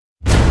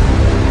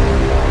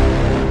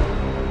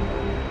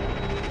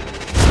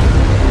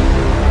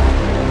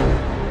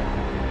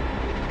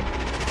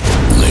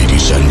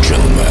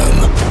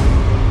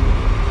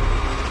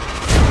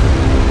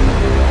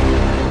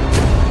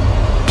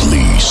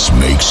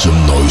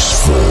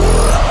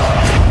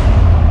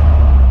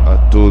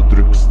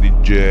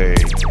DJ.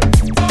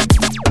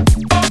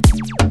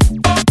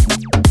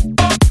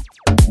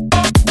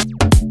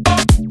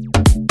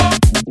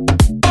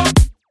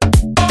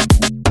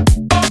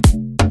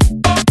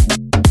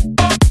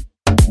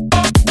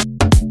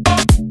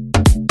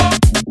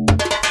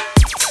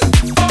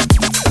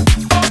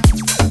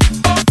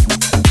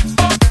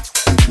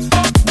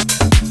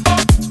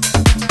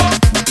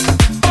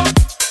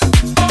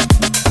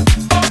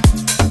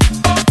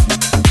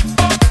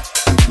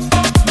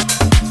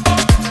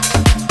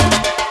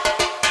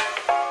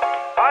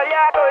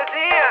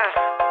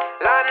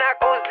 Lá na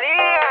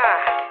cozinha,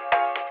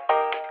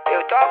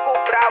 eu toco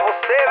pra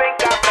você, vem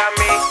cá pra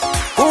mim.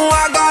 Com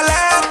a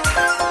galera,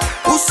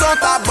 o som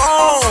tá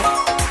bom,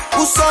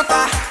 o som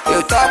tá.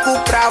 Eu toco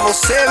pra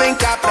você, vem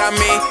cá pra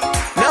mim.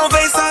 Não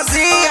vem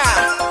sozinha,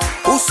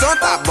 o som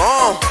tá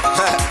bom,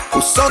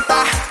 o som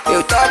tá.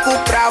 Eu toco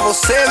pra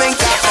você, vem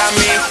cá pra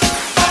mim.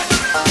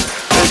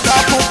 Eu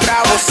toco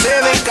pra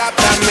você, vem cá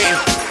pra mim.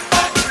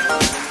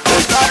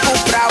 Eu toco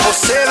pra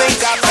você, vem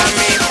cá pra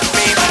mim.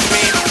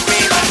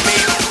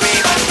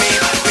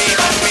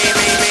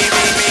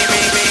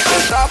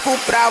 Eu toco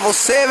pra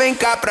você, vem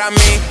cá pra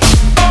mim.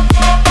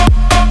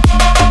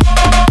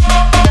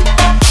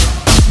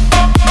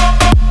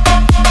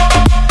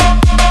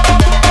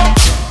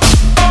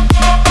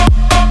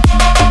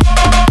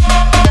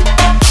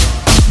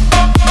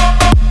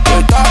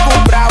 Eu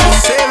toco pra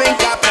você, vem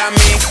cá pra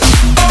mim.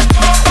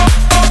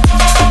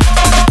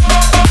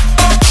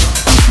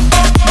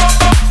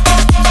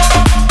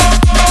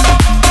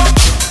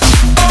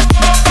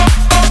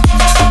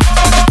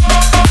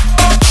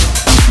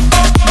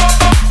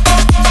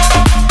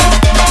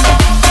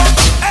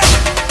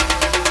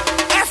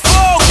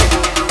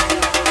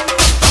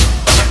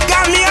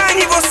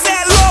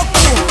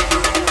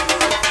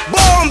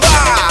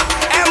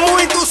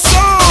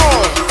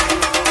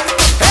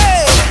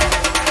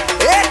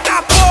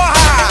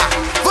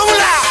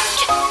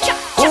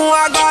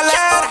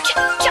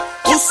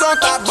 O som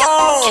tá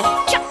bom,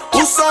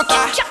 o som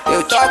tá.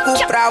 Eu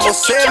toco pra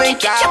você, vem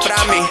cá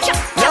pra mim.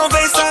 Não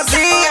vem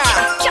sozinha,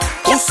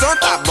 o som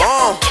tá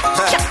bom,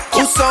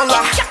 o som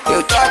lá.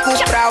 Eu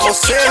toco pra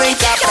você, vem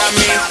cá pra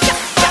mim.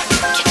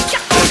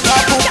 Eu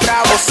toco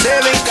pra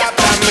você, vem cá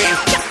pra mim.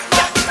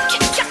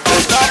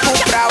 Eu toco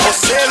pra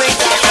você, vem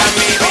cá pra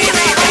mim.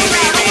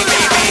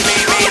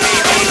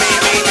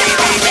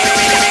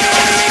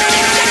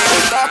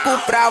 Eu toco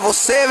pra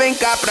você, vem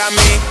cá pra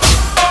mim.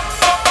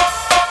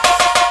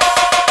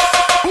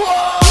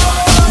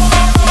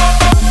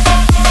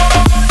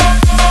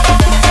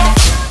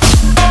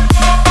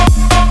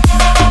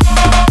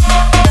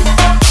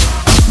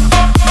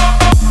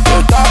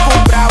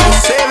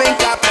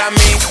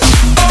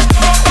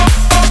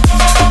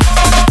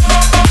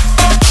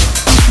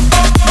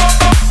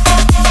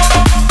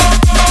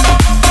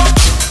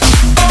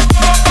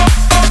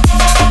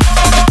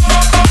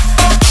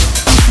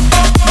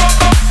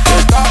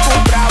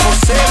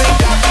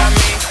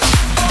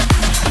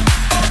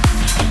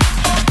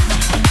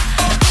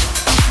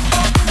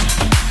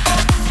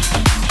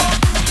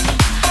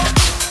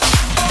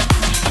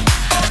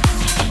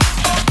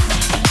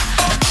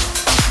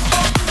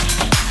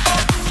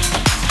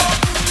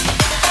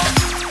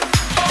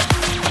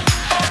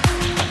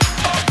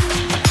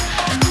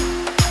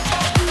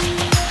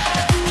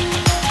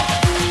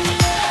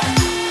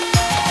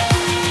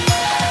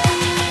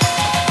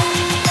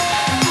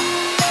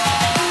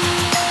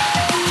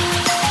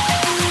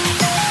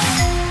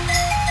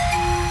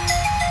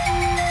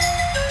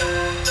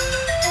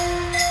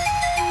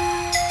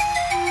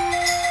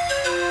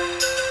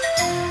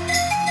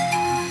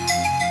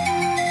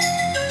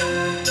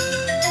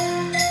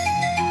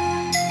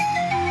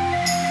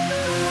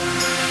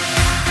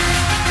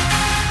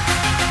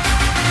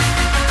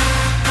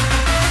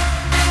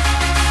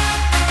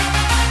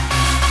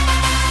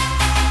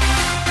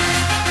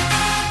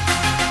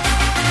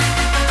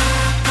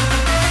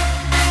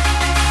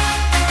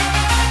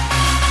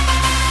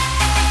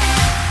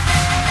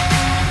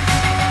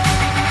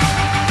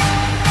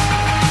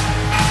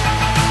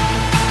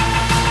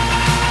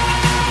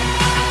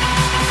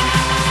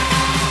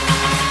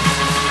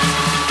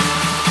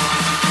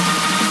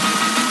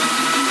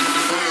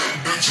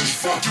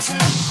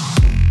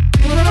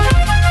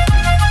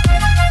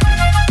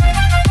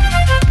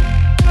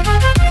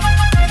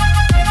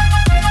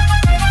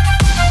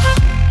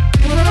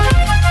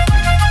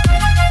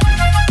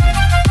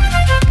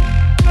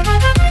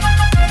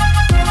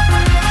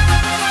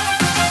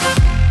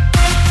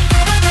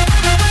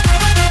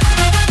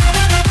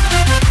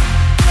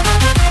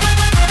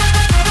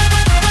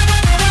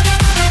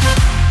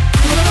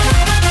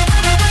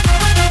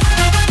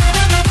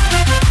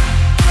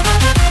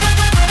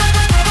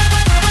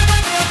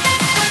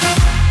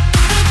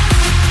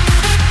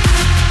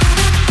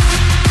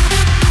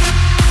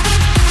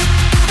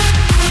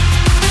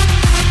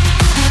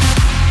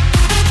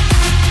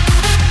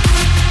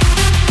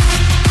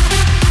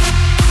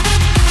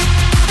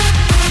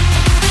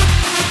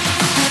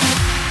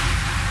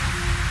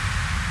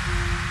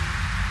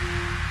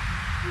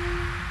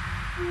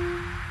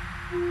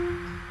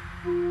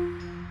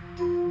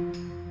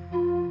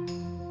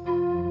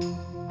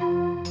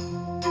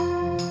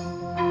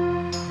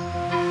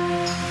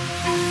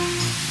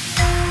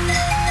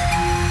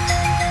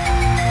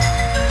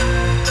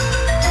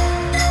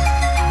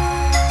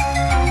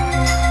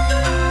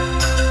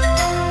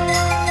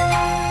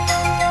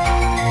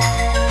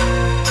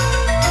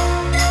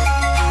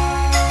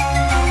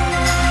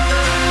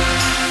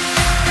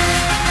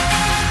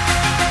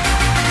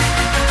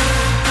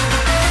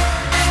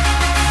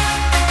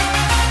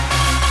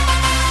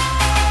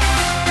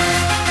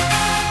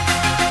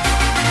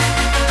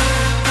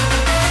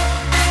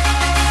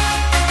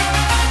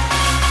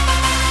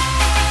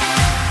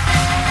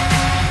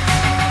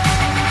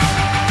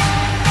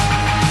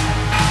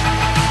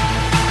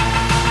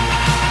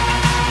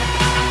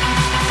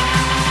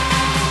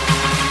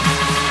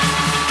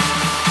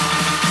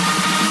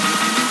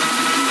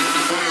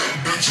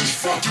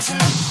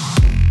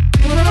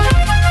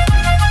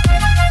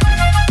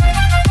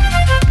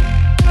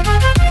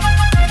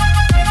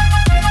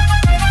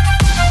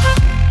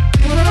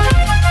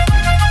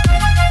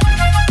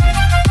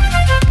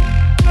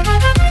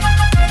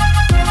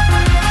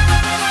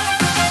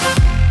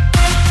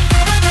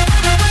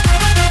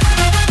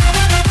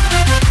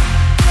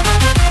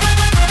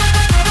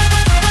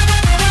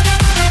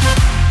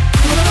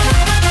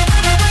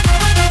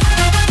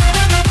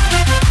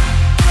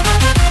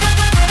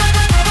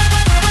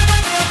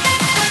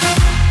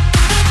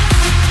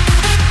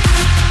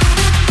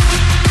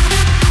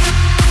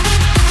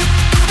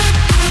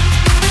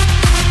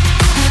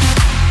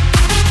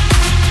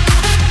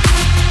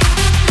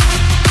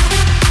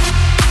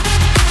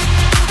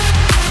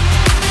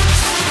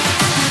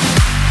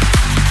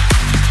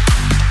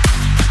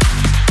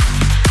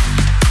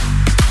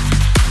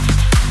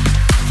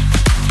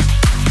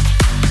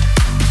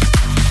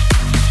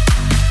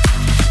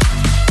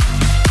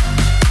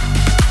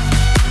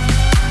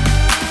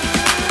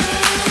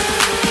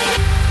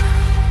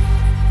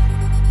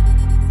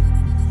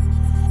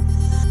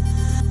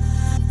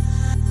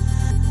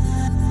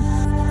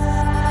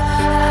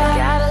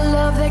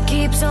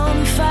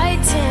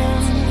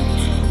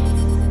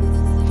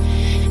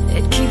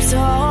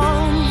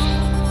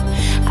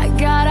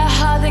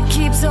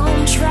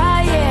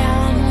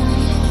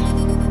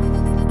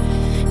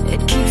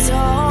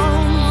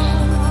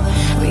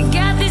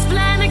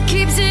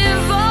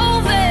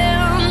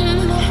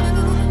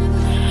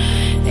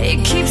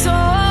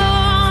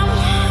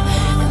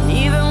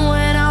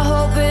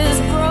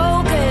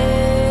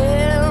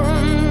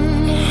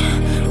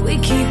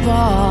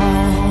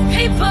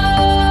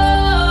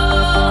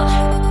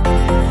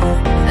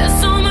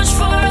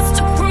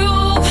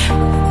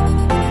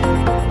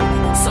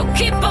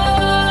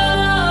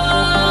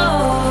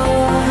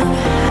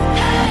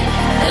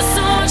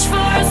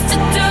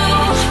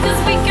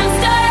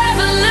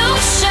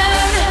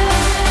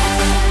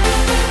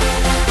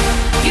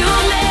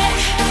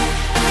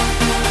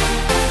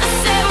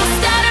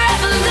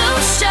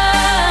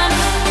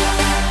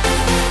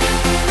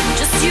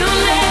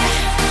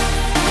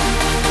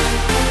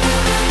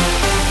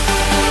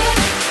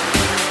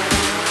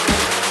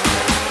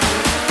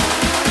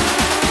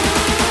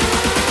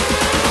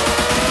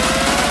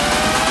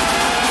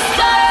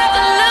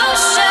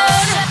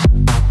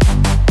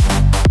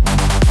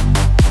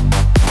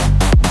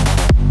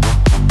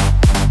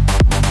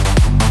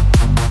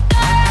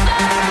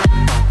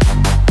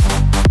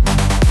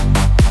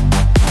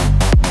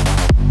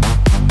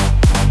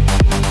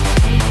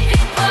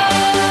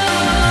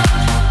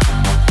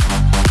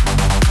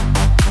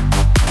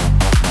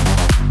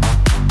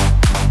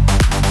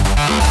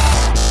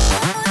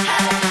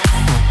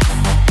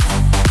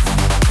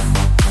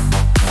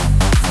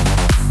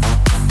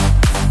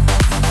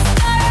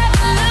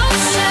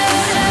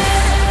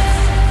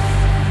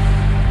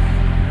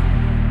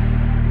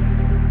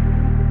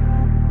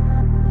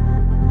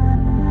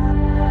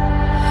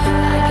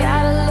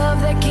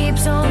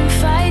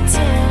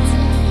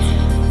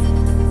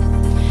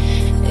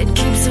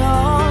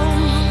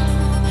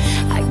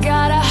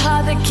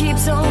 that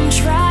keeps on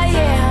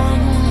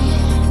trying.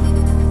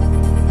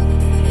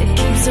 It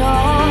keeps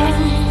on.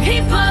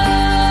 People,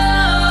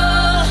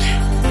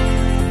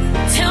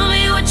 tell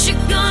me what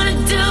you're gonna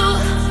do.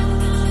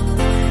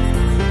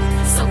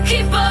 So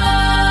keep on.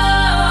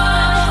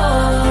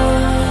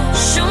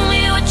 Show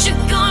me what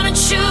you're gonna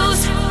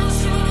choose.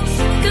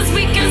 'Cause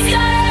we can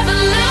start a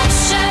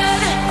revolution.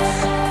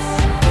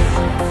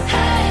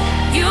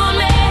 You and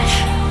me.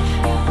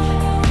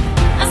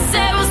 I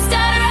said we'll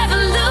start a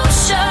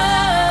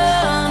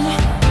revolution.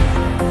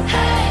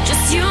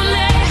 Just you and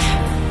me.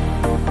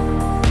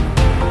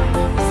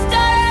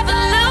 Start a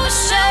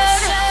revolution.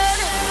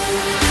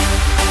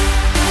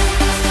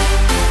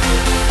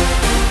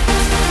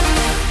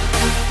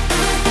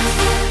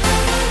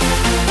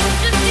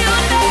 Just you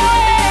and me.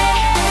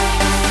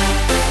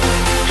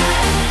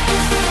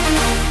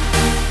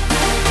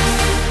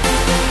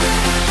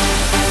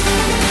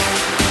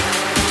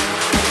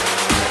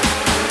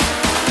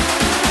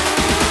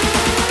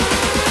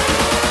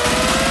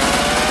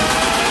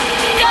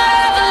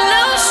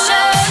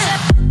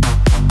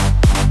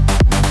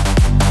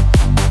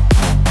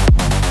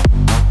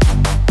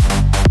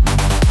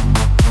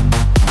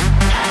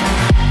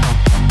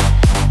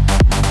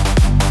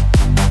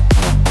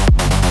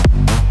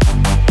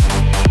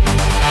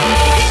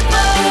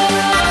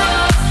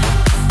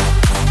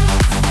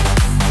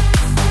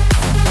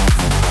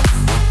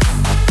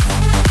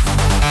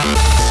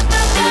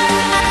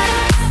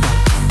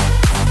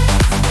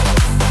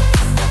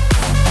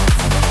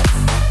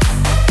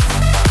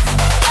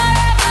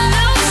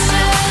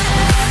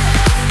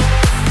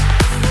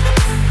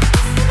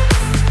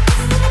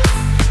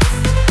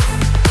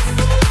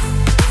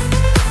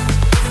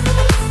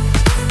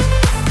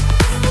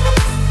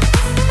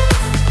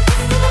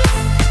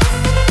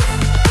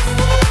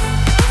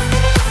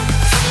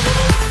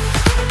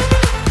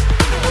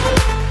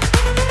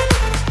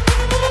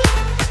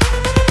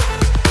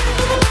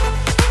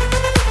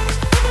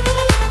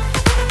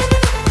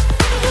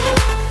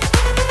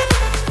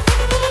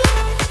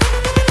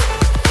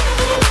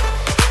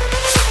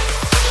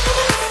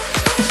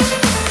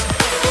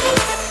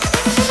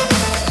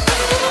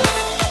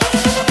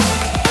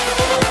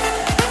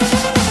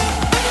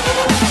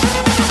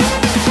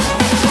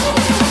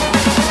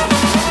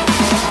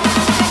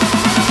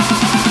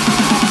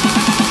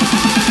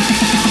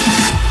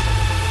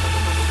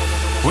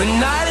 When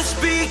night has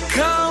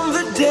become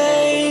the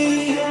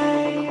day,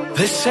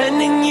 they're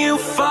sending you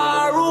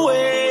far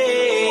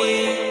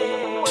away,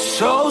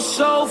 so,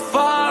 so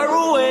far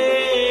away.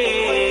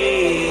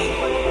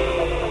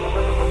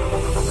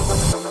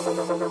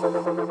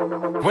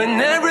 When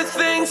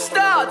everything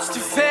starts to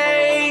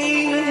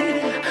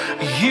fade,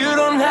 you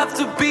don't have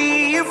to be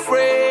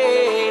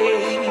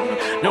afraid.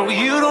 No,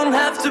 you don't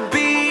have to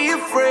be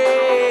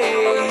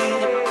afraid.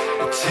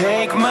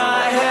 Take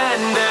my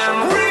hand and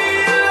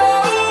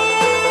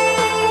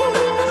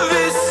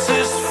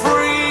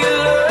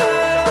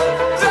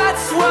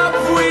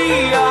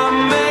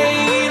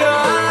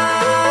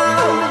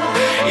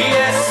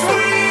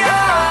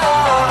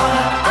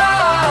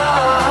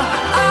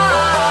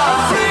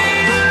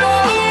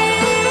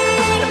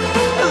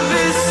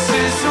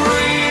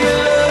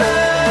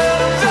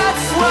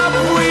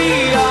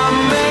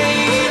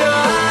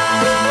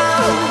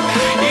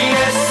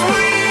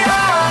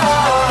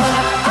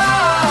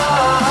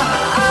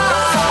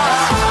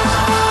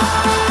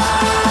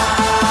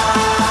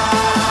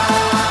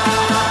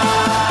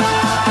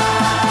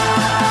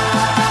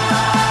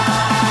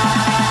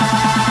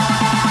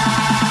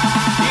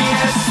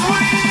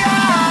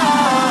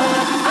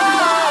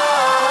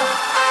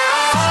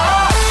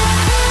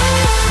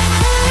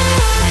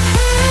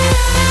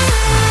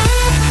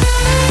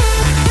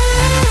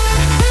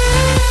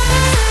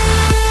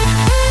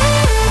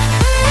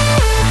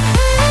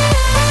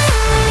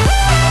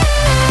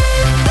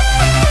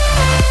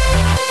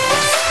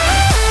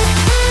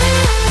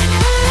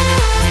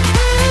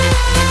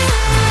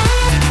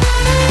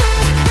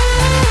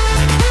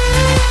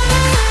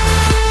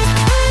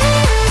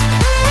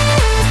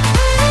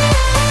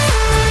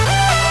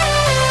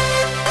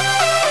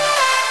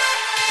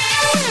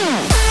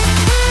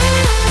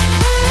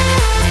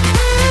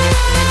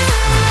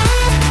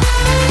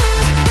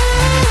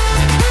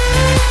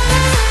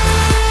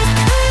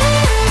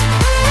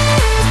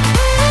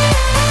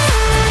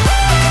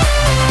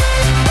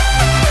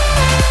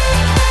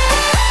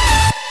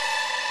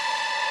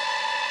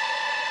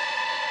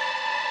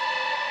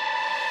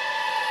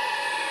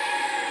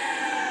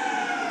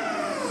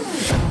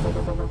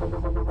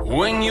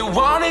when you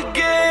wanna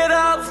get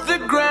off the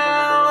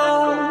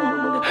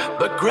ground,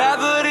 but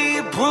gravity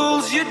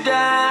pulls you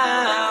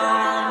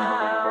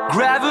down.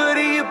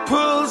 Gravity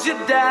pulls you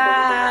down.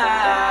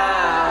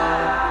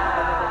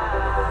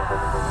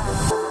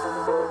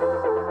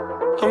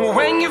 And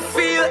when you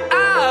feel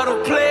out of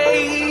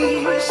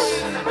place,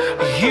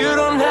 you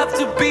don't have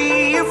to be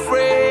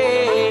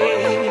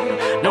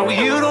afraid. No,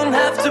 you don't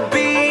have to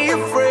be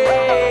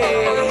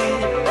afraid.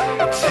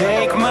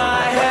 Take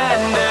my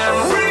hand and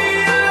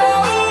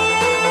reload.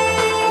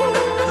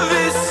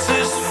 This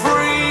is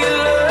free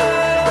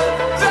love.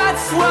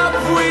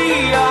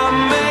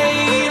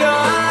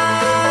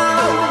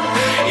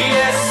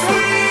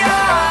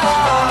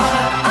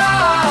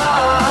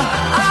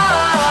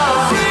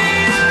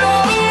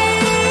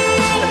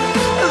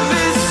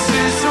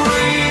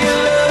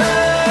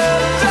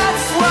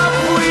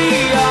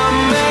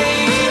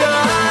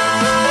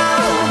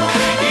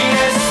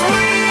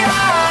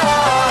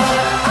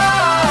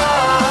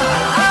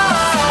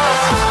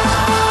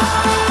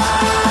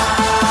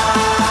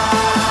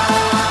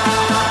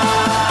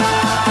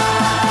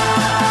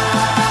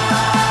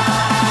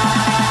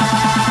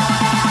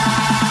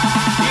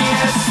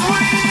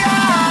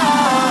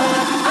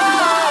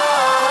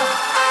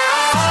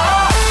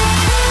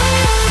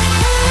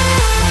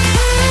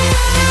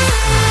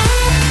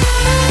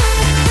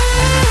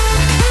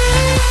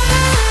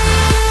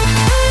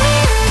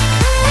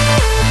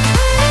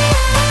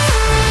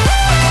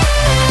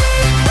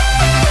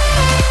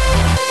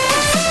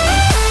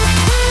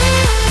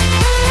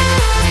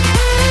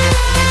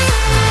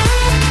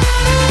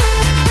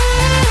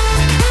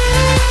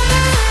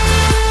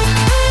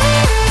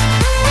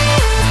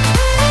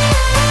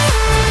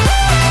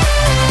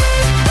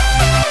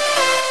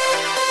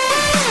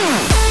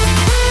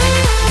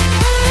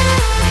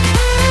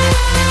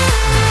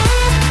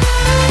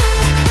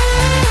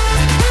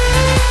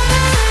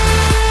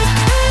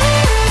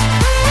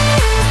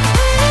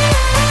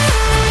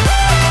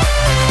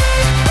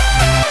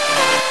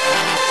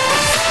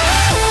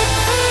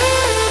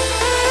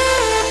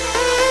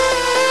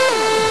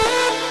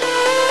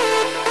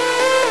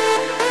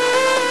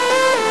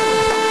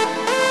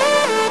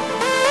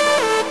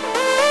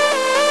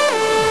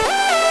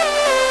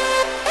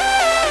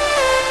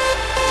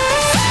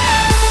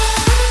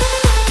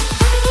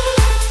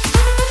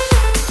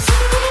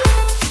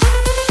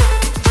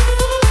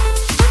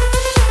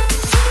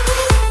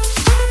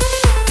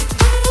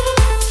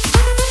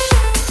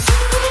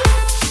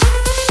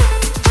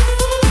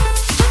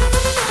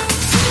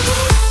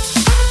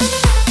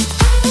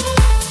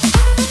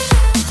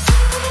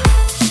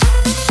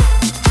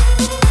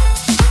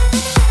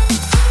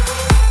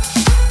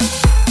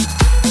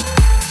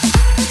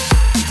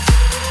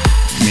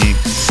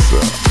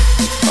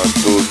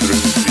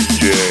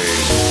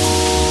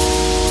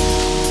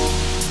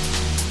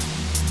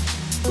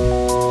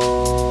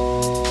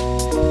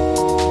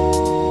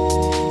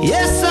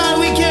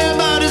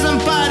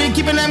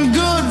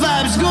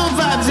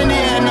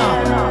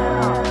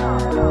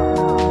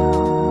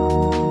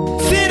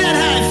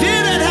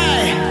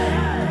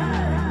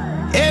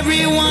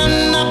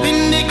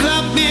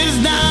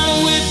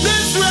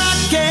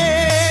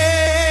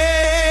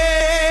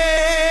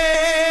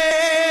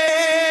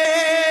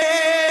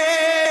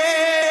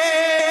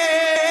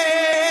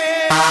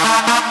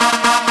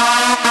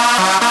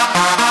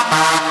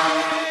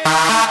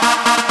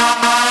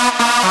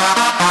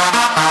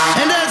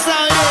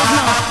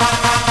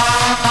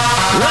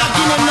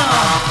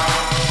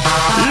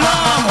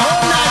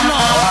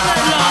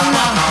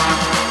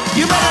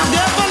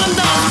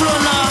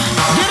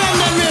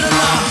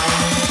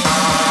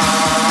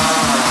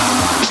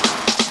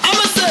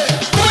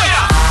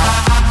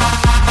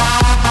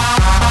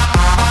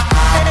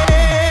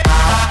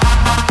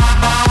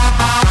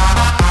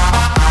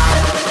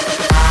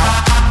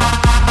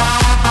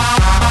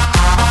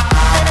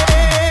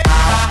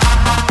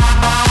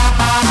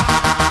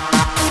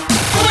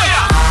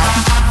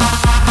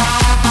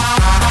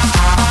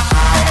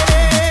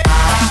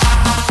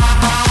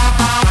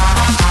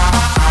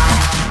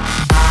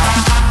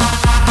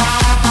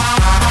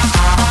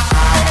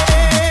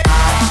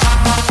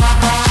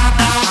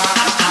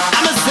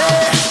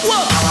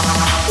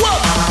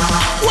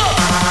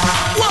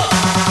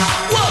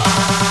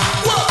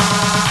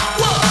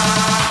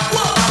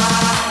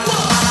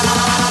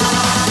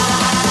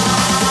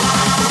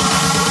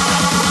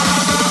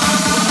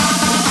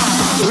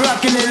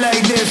 Rocking it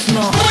like this,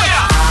 no.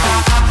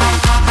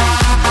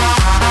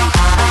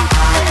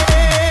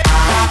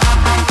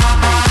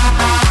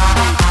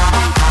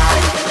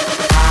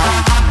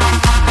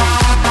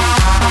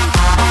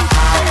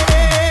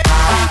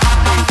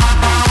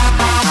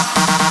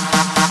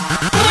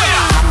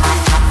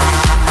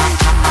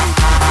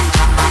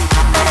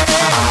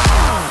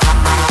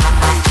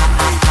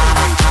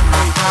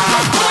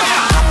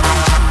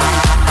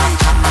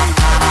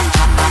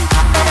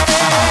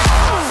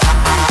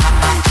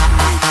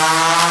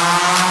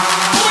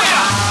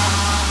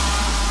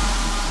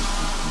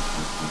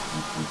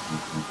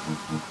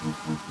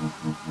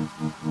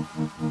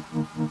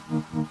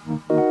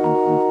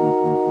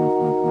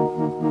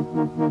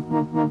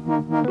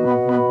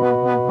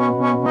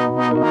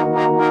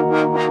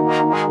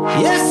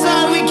 Yes,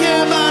 all we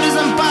care about is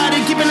some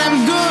party, keeping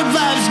them good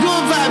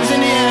vibes in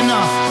the air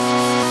now.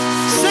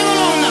 Sing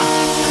along now.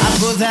 I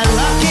put that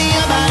rock in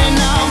your body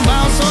now,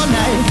 bounce all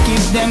night.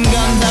 Keep them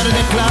guns out of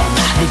the club,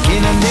 they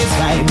killing this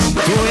vibe.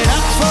 Do it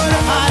up for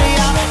the party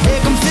out,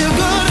 make them feel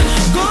good.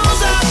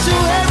 Goes out to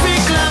every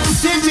club,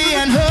 city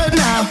and hood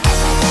now.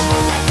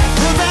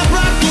 Put that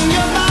rock in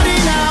your body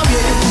now,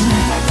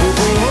 yeah.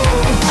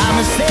 Oh,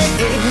 I'ma say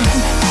it.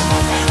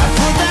 I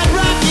put that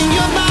rock in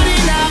your body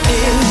now,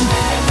 yeah.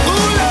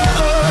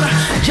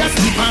 Just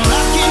keep on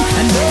rocking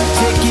and don't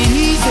take it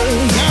easy.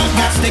 You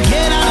got to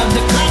get out of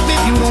the club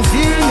if you don't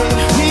feel it.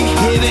 We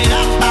give it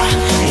up,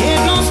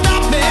 ain't no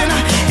stopping.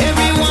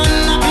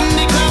 Everyone up in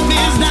the club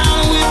is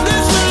down with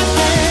this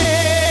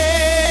rocking.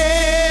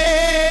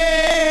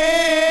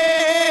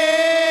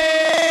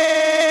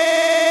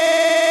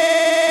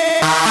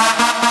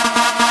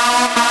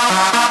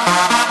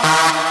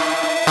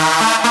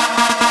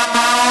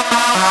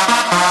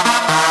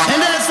 And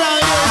that's how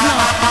it is now.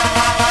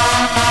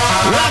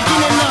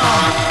 Rocking it now.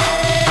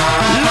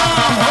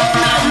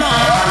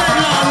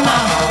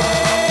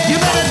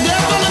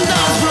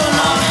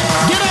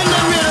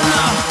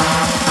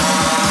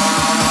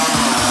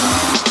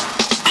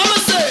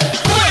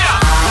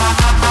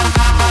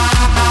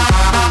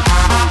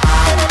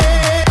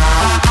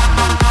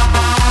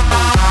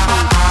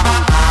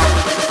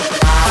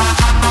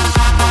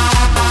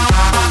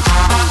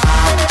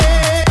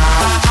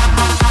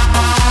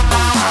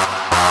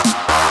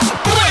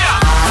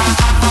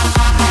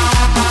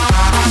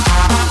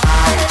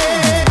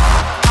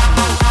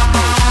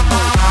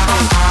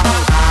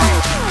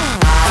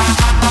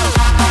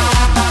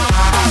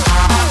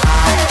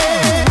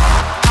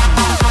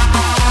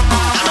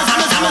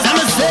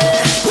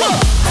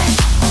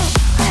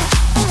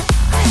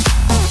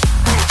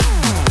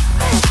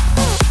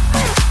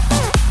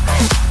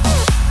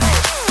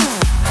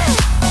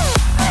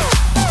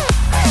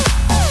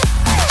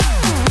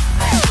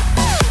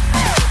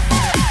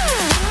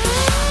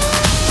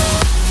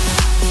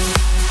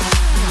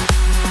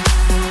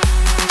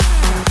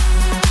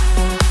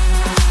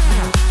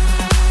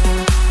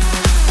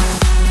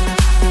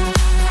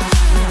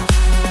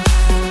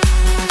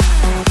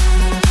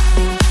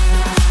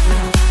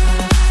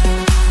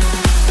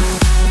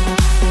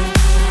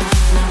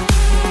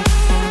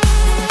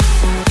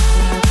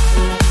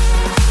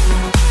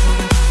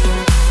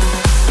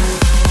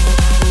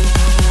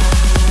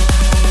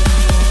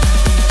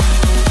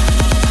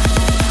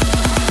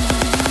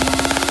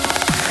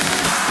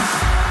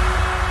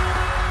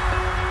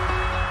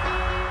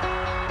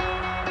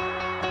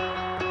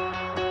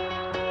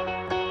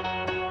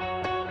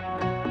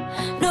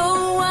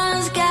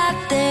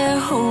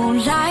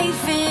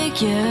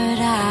 Figured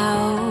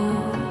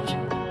out.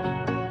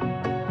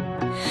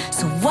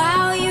 So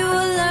while you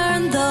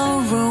learn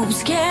the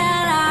ropes,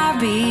 can I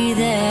be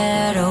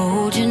there to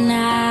hold you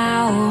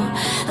now?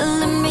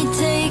 Let me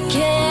take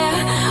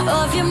care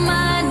of your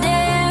mind,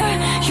 dear.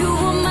 You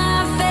were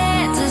my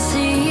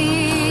fantasy.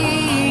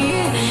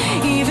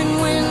 Even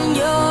when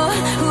you're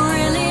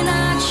really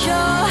not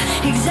sure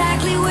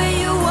exactly where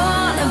you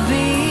wanna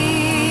be,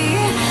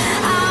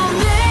 I'll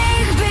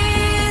make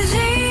believe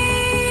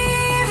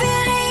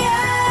in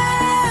you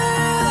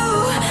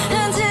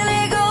until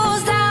it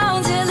goes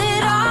down, till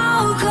it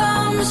all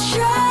comes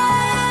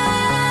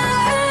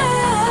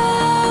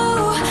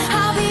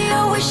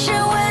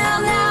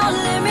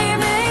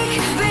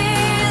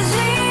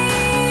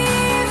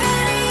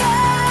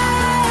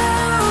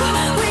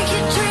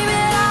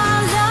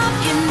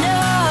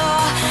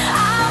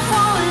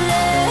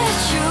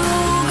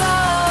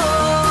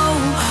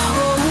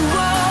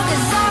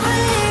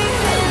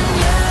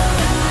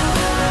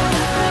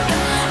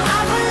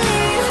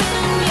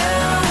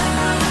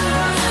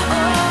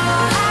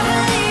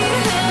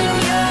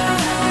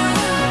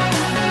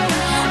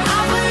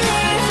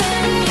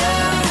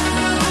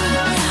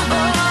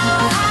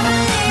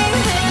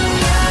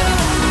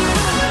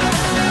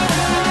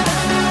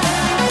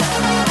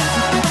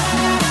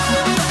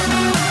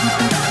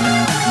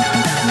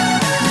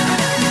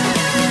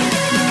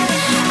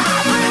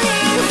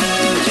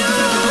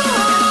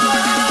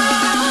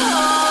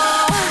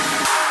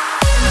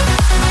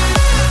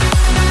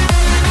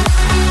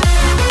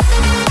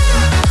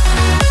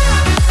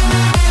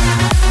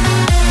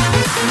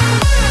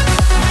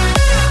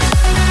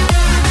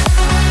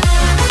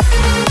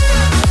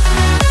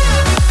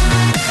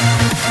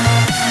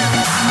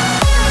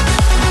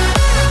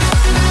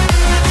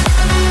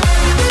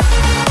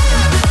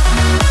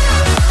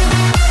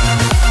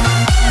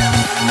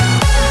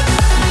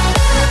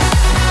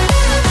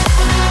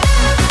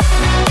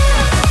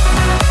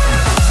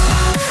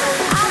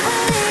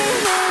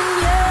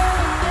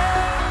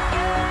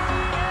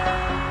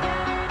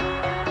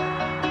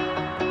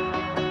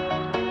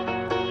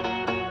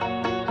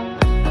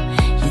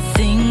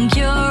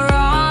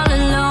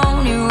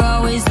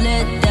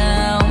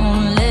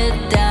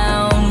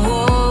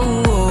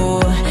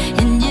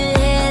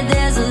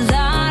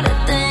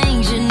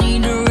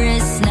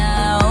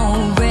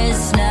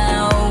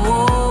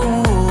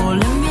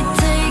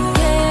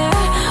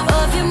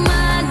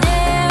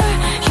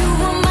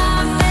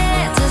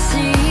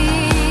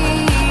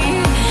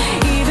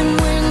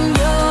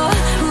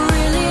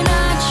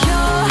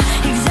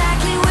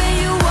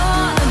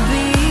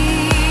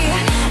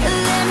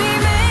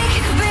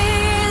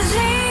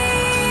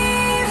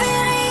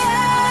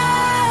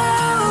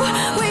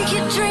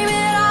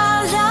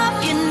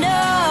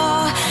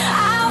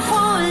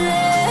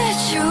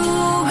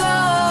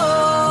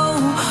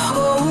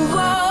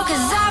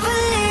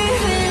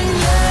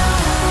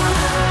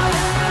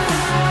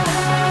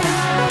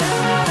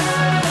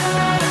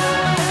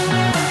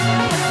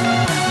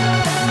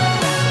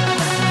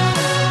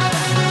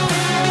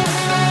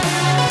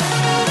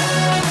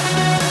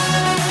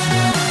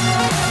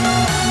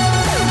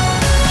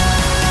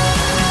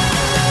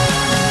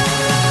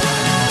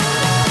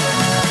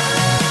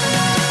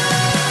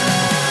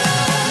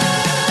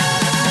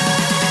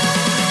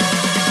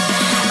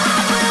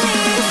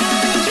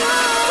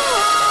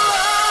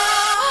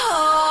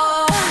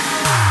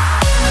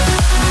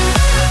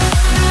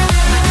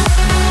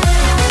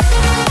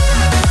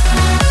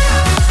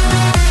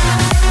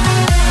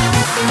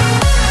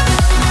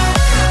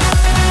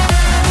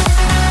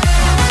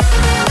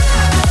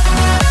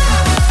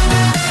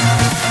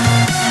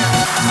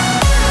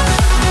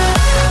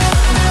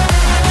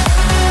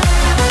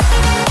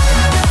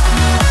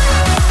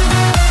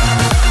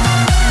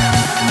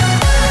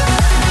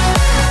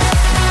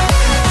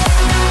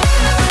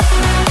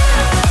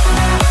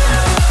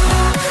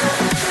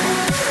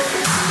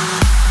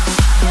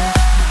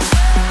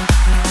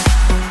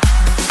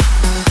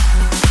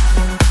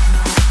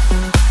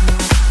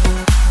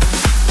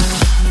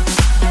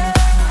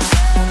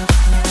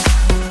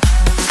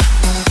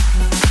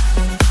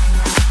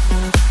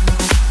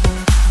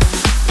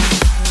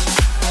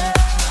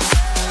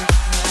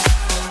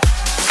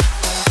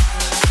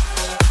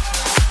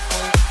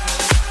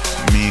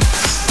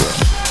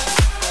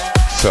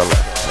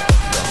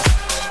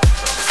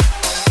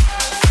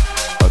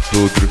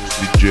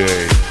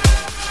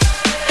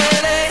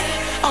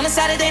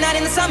Saturday night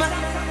in the summer,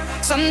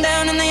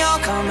 sundown and they all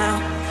come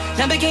out.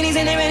 Lamborghinis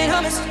and they renting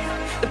Hummers.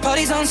 The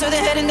party's on, so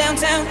they're heading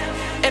downtown.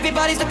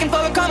 Everybody's looking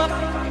for a come up,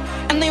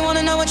 and they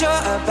wanna know what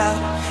you're about.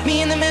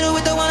 Me in the middle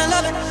with the one I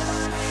love it.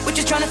 We're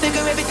just trying to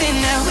figure everything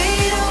out. We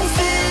don't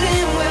fit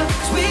in well,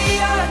 'cause we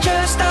are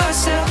just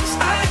ourselves.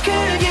 I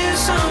could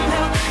use some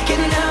help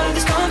getting out of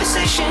this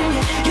conversation.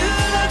 Yeah, you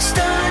look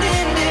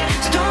stunning, dear,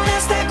 so don't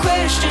ask that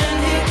question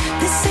here.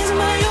 This is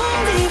my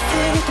only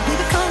thing to be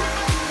become.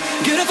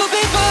 Beautiful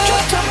people,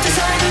 drop top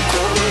designer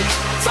clothes,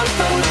 front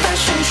row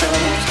fashion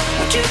shows.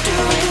 What you do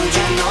and who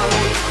you know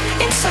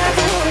inside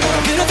the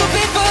world. Beautiful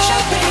people,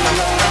 champagne on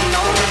our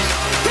nose,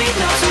 breathe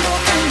now some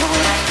rock and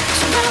roll.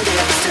 Surrounded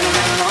but still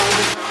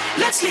alone.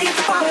 Let's leave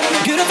the party.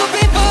 Beautiful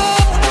people.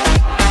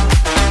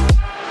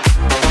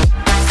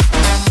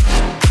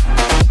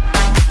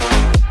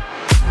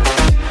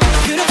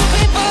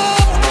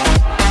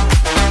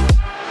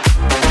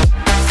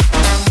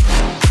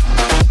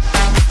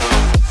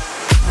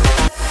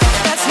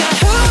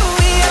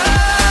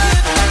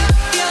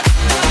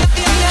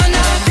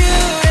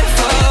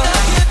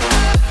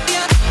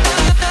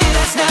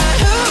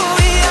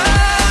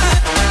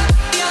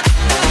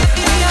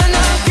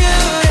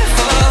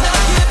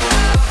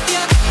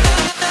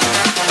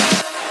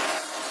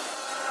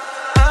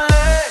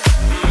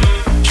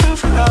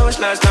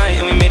 Last night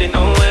and we made it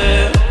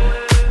nowhere.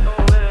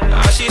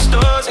 I see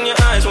stars in your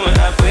eyes when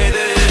we're halfway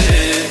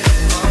there.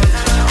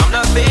 I'm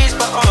not fazed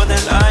by all the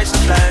lights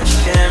and flash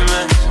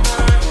cameras.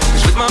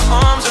 'Cause with my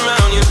arms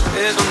around you,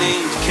 there's no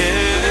need to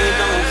care.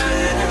 Don't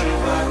fit in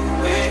well,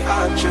 we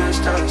are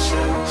just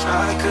ourselves.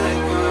 I could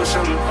use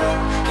some help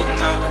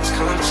getting out of this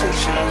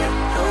conversation.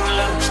 No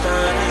love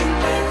starting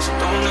there, so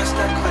don't ask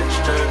that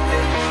question.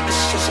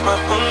 It's just my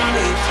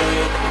only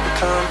fear that we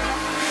become.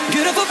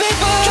 Beautiful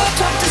people, drop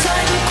top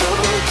designer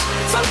clothes,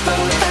 front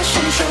row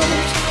fashion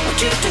shows. What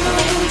you do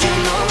and who you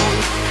know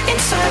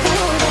inside the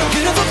world.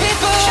 Beautiful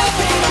people,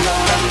 champagne on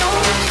our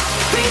nose,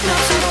 breathe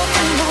now some rock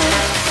and roll.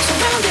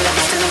 Surrounded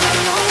but still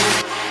alone.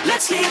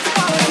 Let's leave the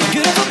party.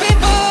 Beautiful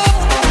people.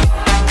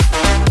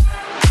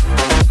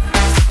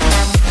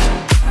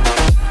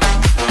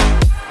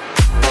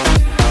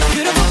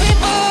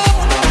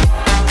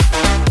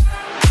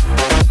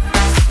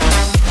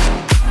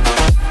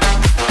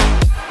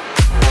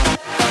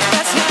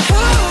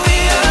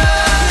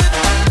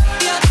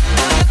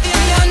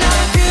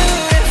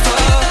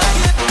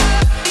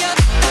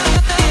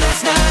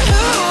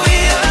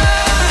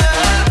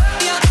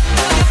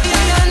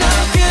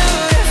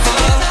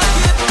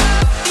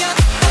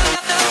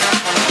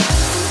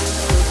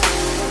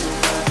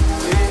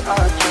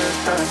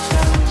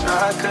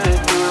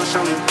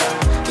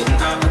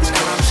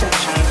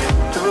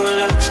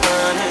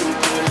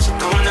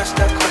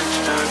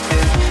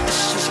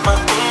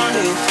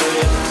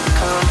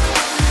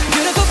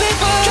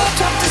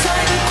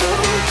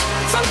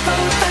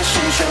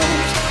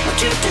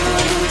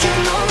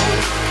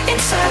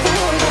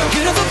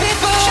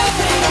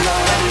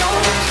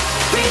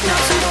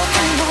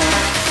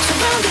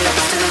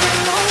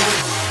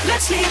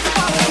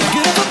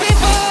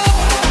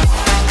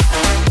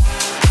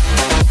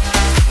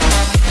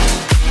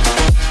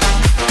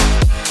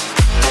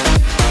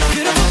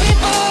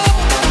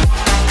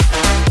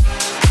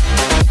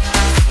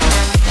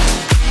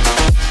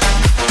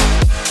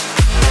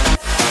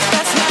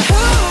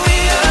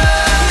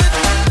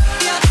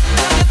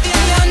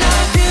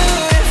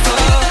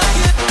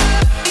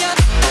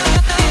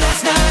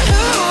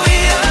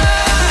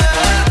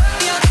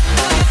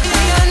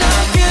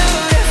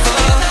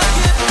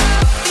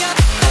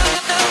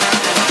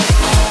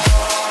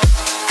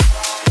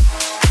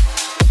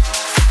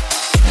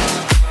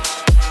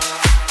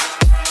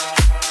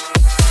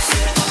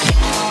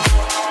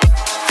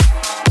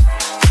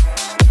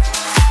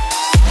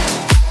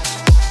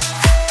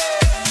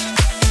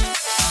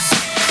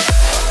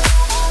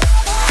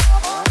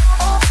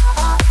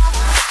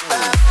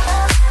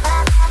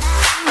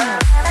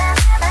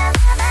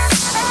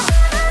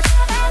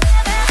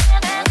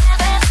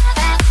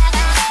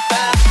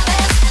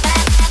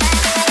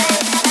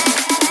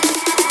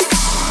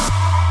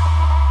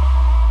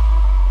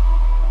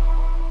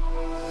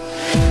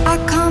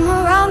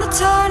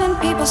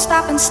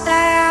 Stop and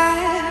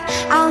stare.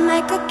 I'll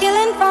make a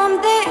killing from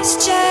this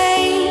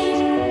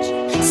change.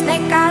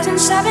 Snake eyes and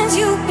sevens,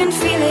 you can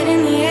feel it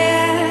in the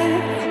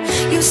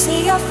air. You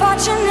see your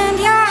fortune and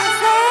your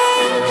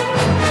fame.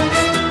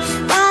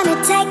 Wanna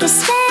take a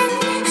spin,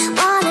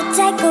 wanna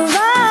take a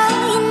roll.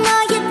 You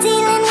know you're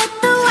dealing with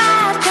the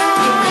wild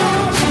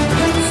card.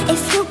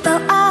 If you go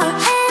all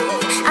in,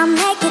 I'll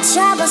make your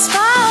troubles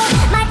fall.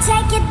 Might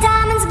take your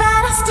diamonds,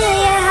 but I'll steal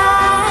your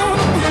heart.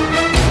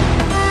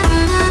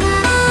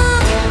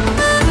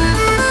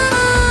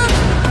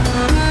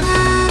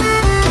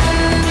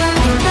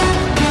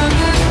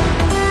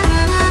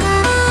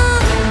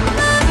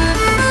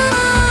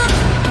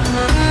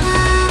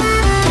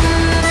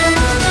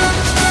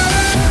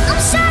 I'm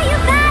sure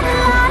you've had a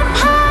lot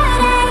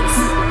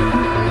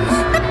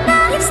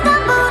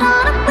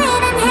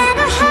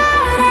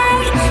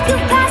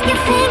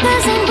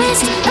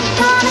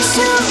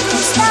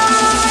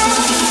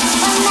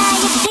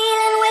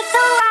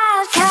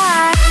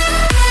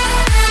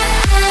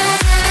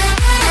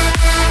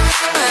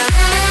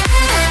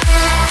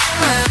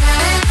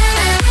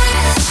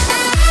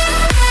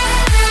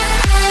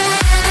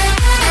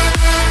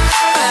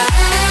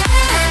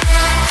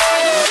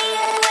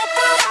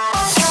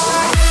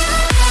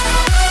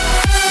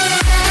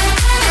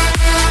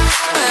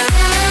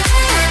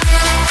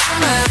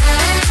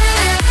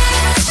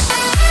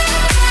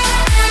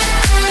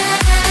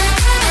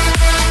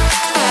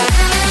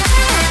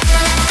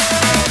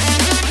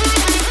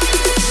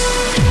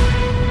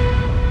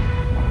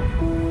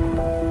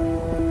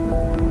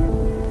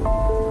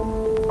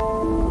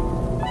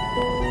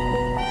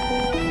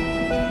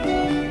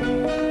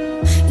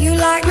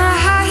like my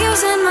high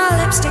heels and my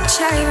lipstick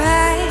cherry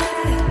red.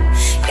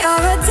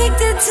 You're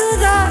addicted to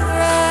the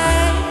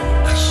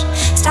rush.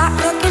 Stop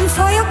looking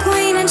for your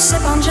queen and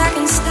sip on Jack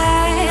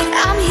instead.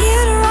 I'm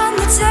here to run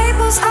the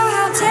tables, oh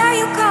how dare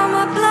you call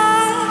my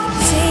bluff.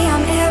 See,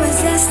 I'm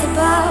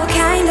irresistible,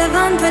 kind of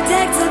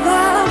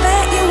unpredictable.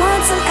 Bet you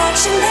want some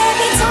action,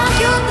 baby, don't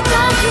you.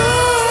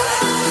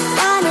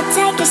 Wanna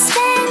take a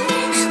spin,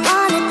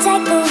 wanna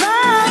take a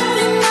ride.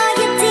 You know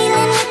you're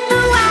dealing with the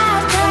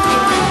wild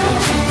card.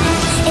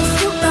 If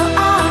you go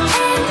all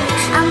in,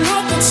 I'll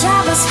make the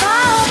troubles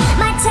fall.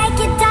 Might take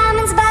your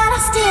diamonds, but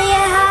I'll steal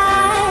your heart.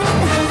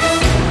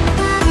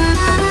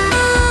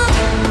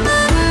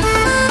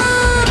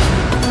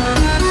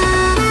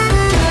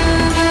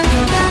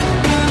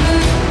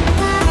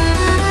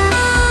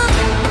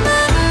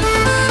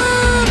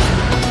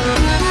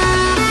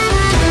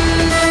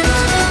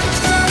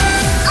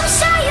 I'm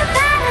sure you've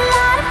had a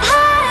lot of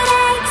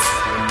heartaches,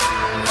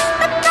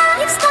 but now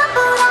you've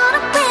stumbled on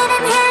a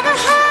winning hand of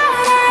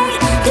heartache.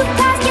 You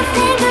crossed your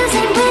fingers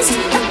and wished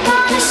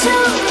upon a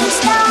shooting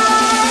star,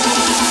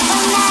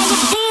 and now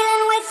you're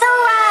dealing with a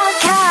wild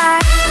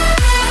card.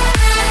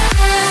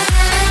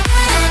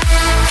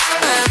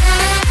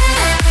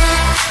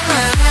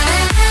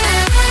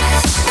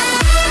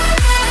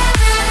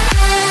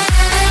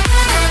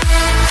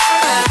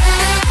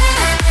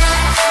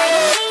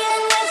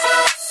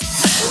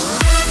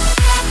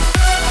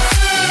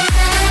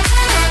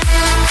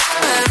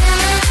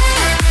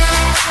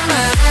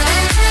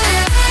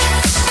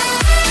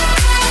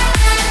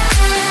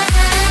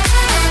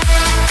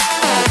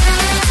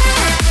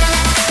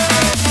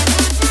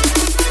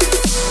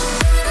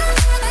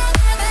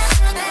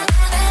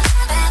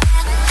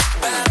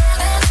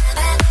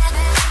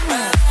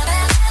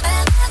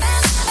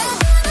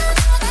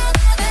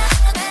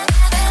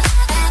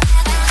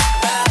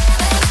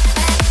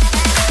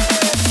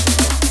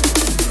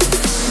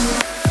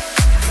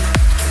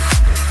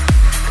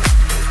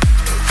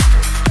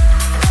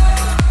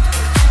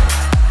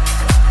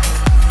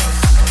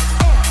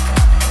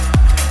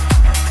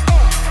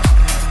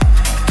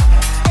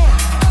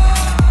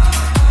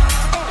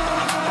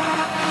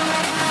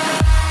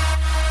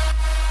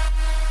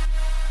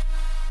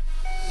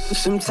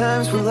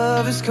 Sometimes when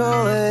love is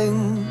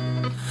calling,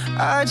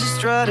 I just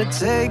try to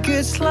take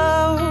it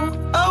slow.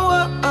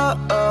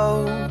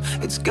 Oh,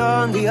 it's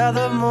gone the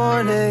other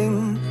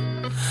morning,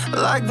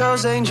 like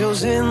those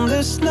angels in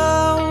the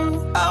snow.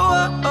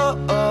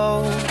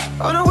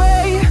 On our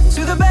way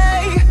to the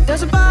bay,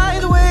 dancing by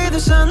the way the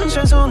sun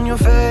shines on your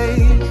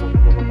face.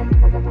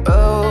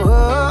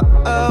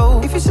 Oh,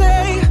 if you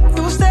say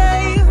you will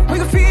stay, we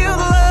can feel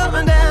the love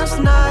and dance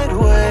the night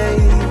away.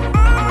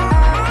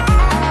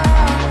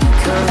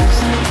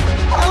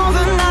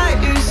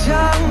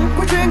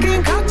 We're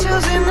drinking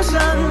cocktails in the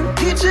sun.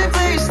 DJ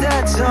plays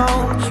that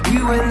song.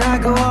 You and I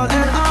go all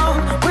and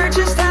on. We're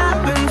just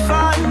having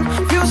fun.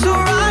 Feels so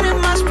right, it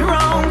must be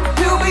wrong.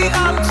 We'll be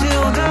up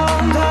till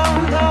dawn,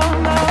 dawn,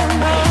 dawn, dawn,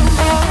 dawn,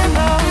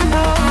 dawn, dawn,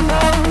 dawn,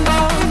 dawn, dawn,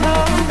 dawn,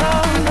 dawn,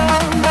 dawn,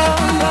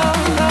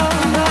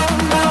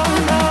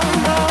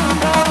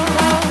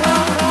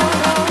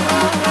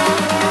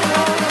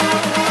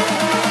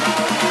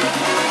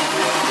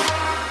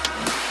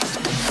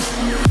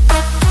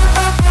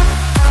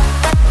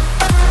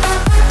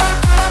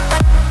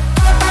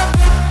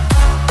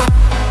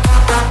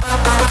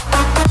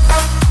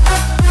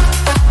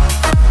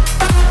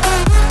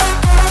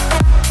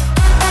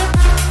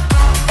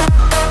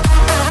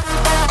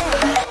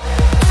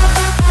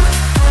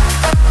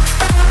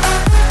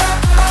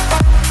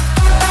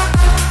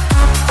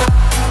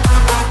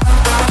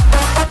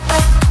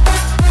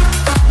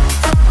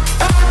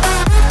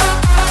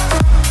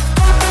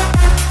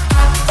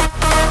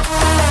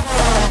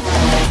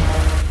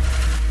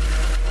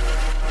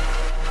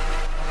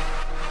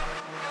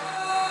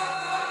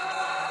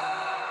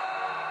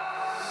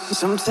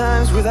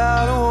 Sometimes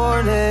without a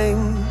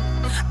warning,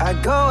 I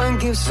go and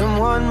give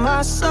someone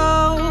my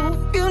soul.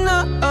 You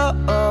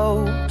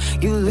know,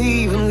 you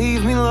leave and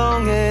leave me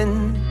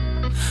longing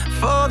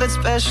for that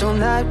special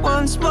night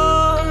once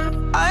more.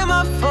 I'm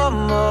up for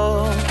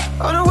more.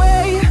 On our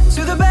way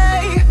to the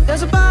bay,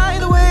 dancing by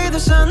the way the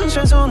sun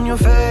shines on your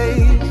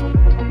face.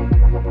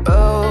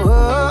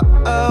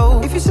 Oh,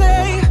 if you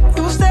say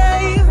you will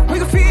stay, we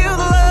can feel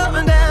the love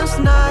and dance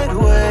the night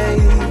away.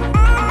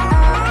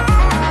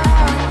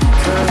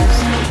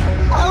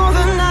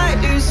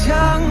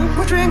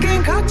 We're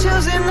drinking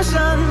cocktails in the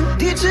sun.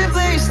 DJ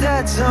plays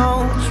that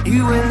song.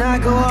 You and I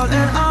go all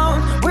and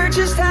on. We're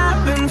just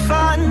having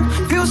fun.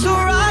 Feels so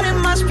right, it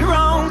must be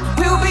wrong.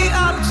 We'll be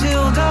up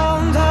till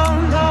dawn,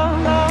 dawn,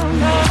 dawn, dawn,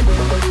 dawn.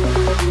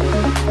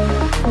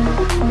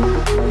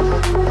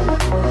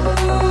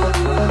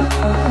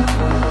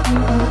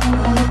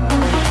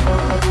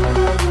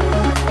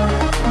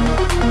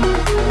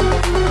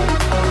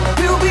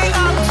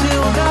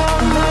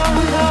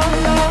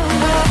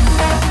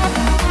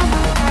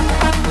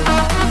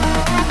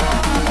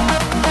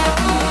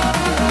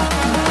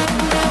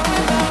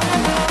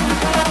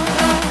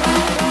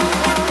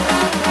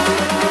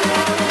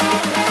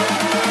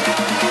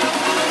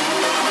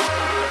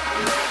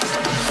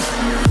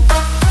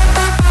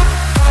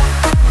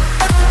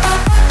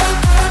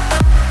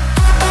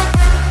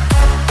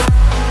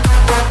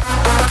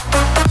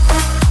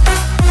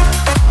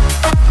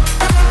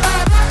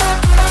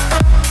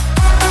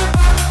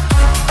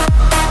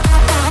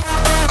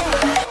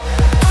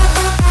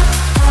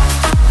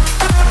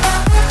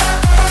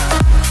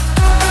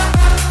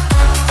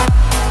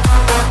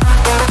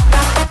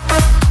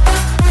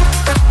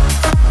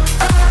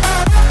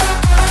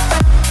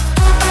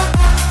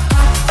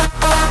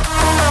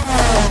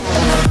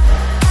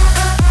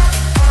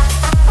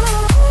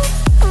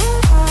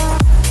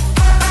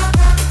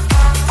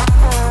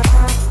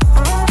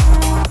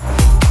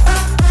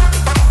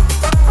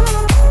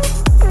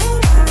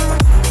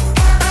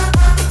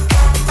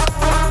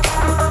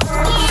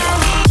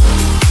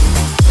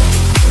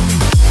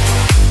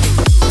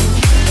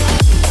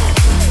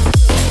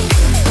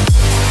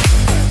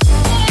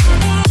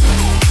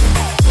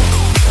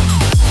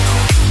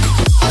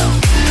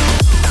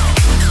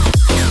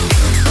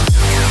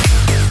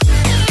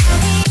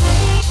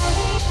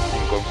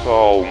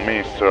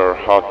 Mr.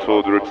 Hot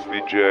Udrix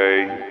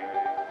DJ.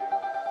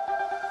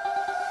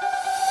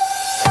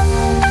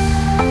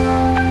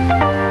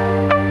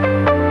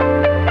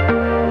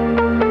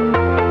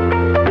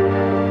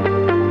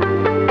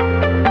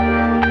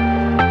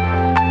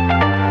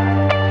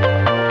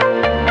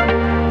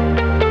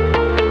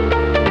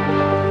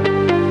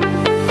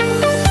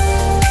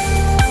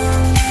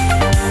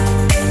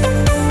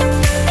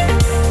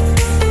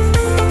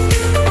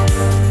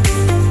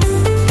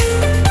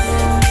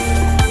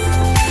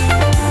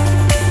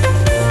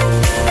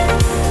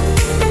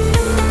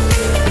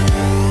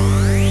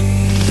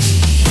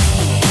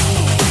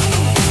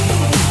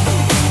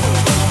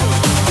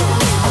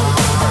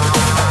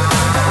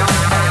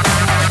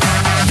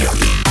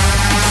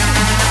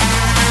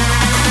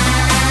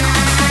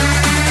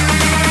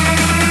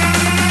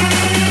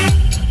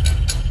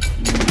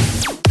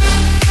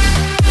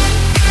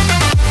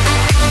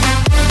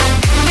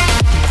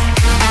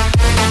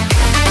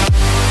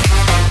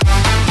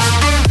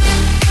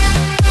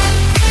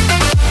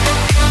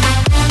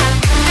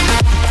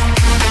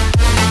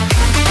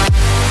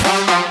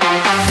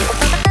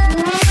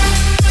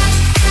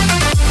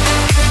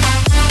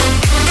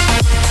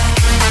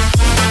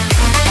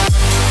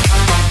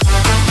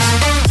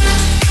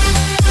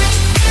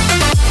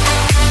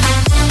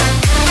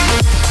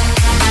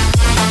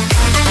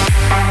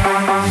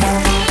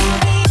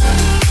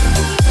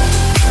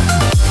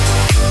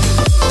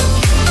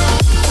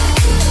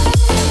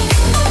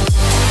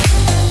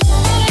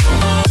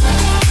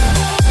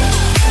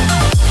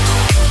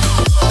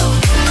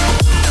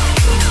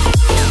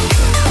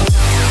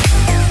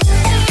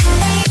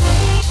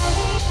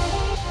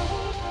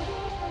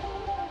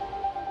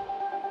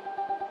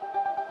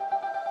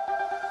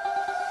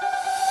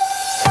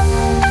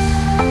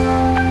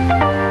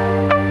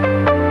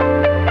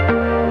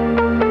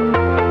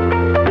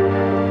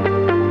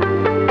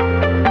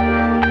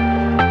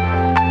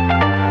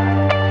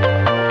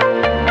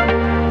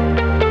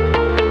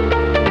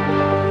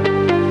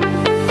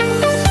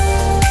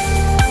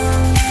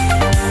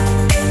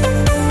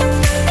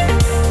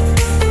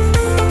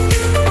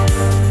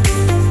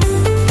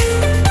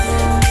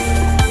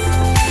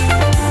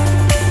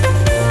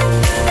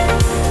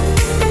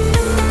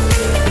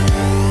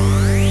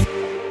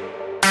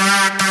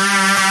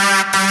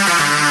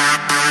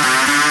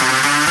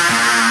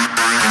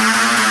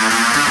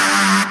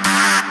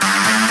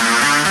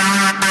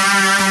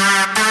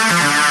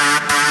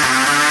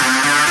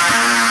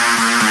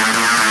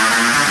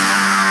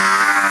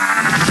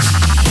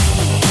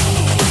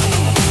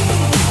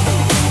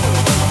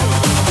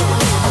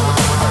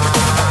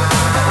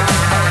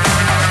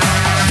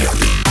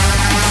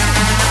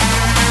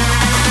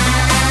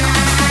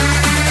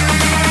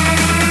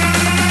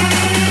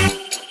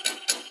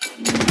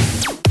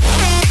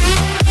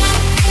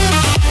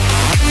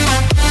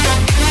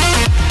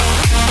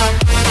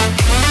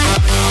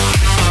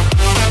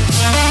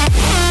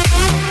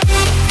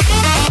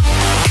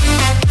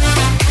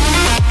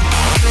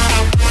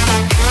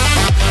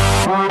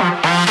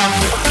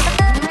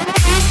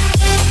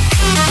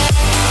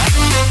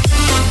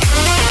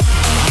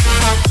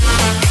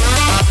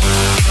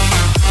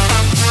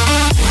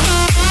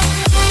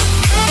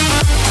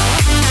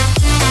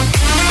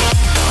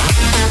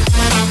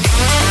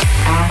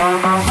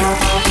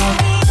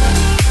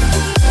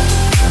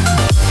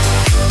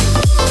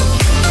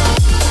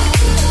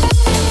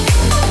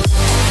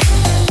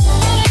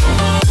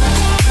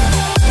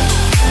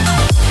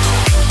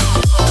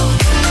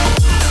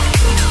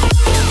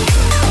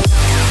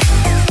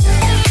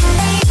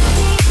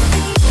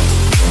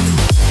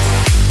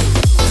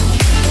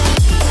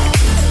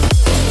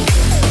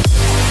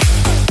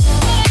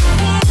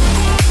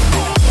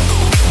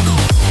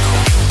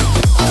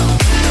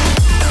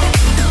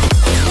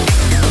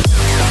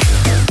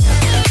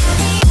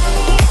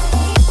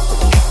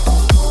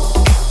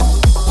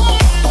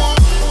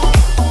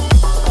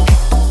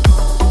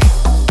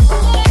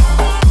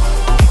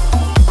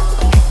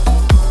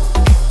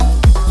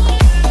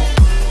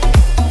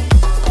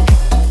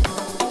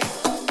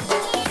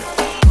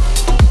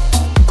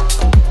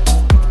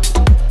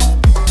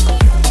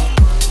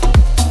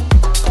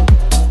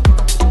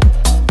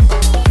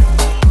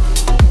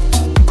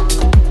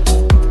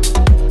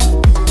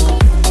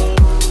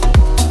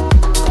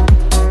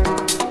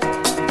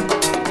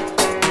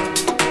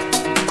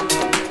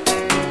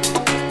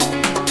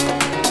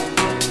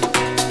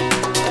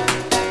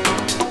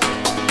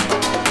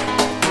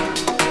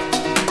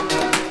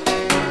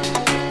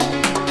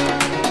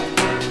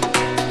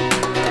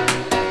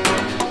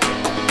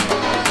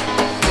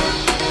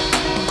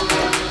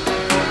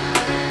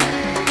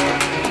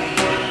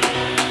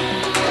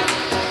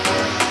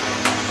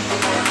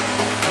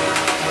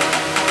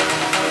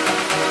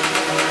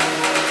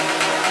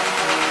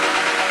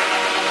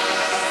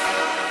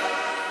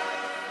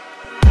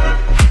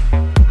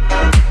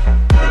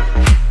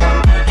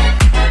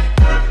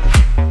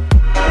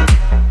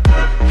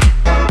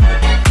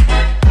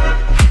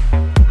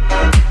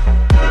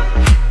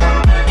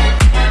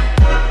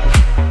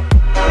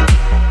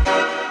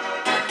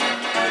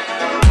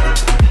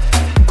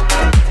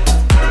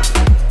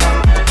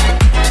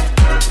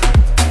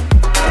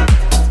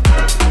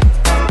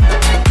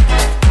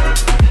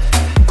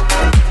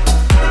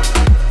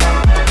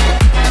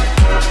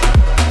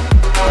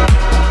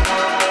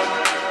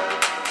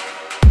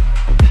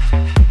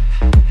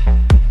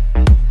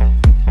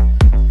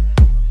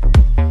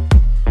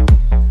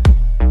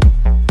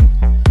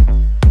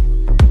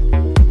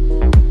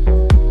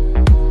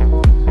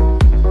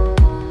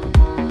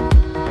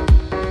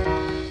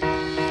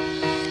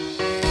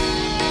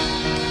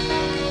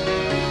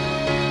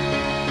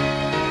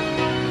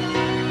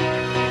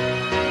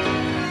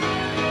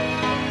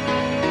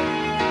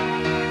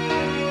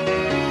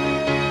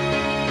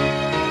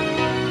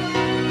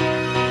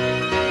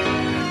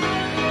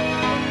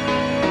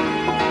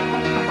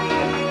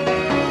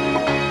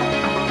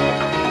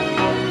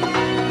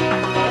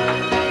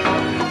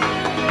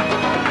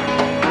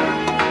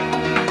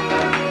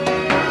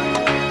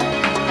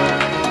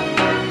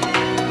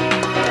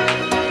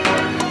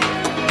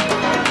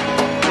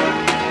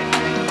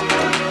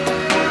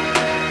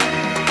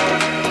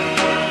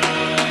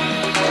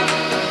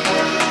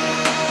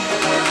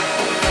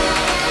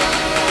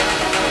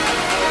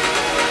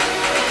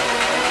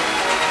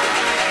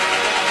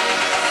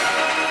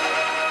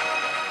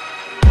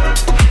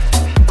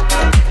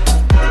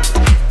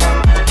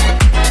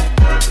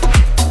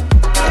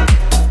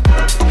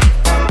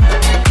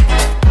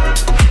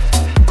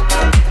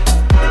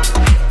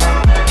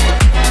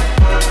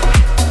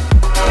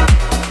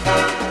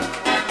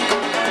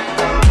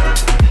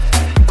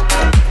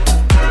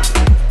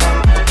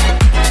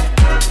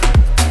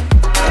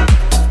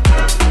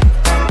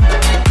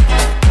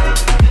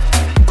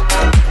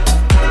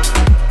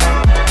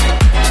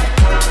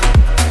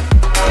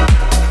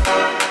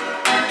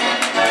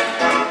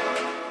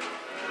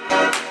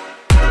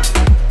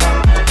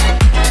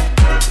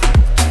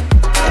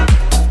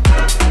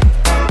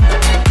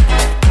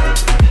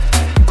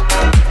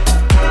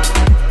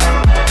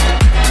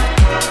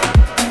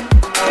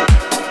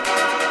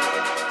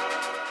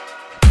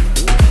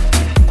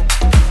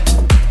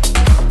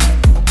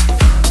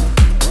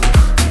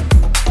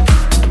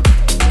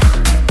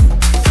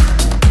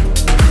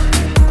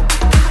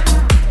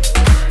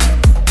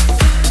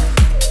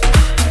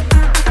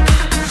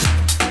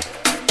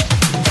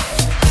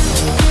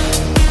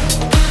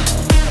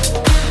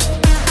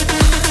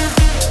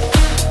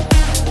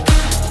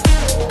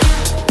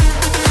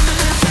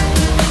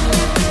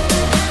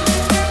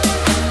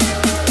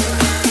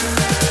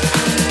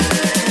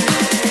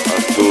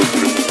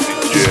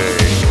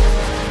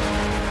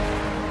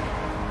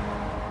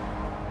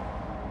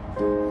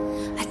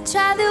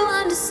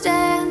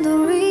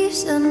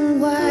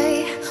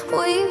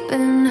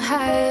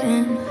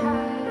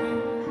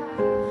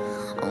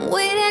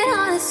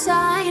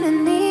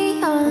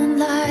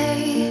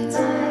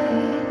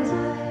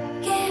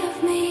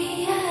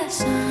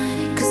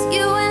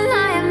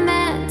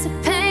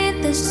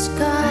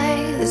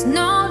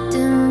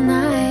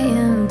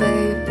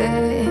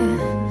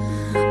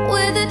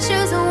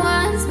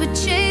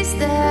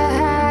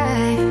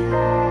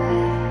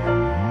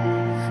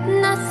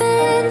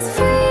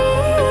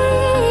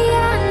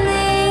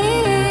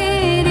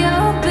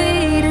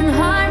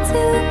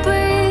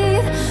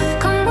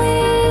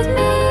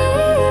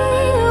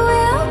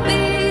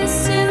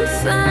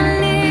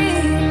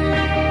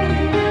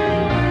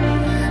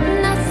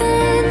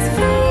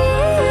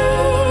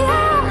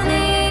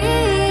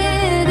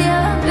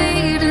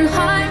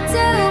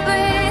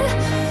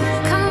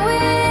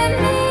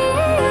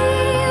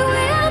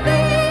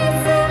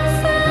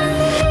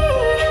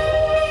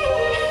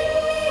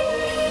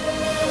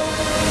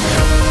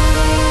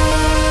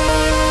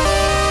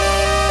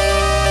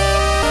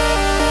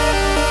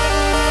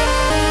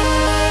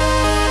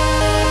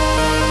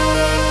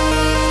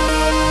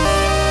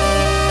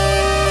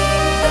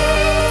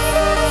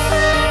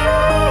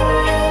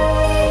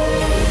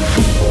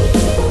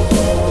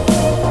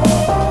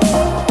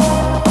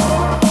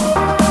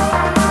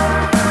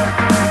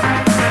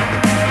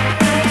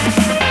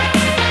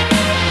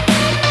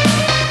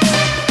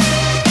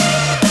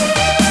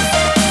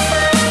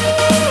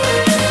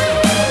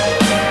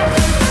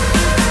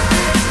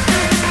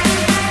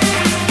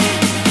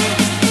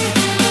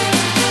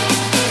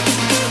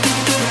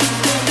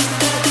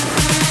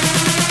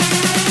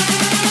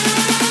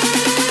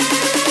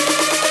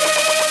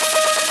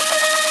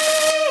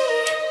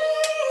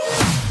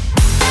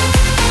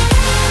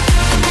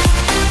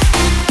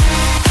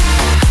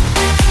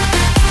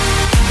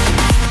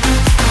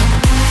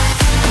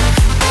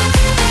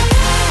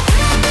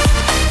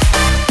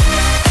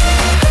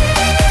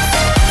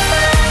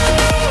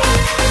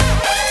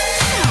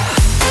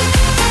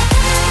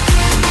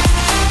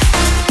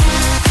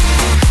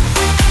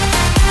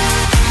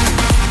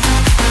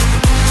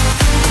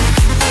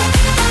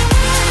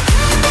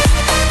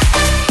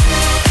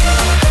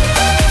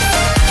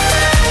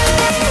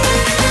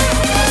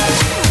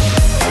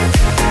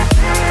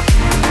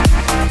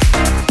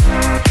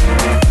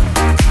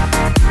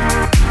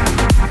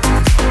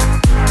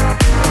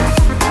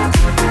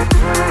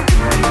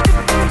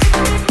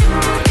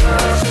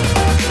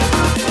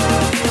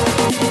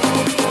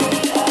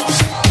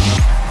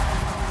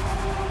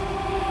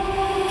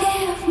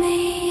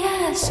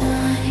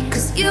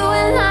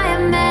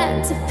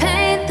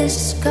 the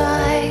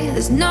sky.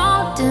 There's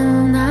no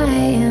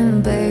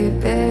denying,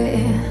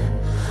 baby.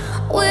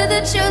 We're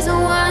the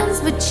chosen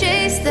ones, we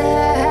chase the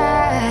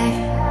high.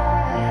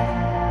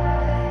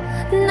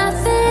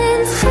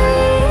 Nothing's free.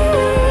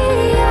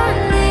 I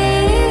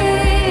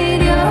need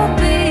your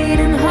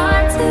beating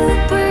heart to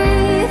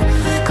breathe.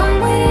 Come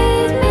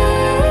with me,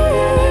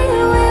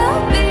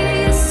 we'll be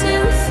a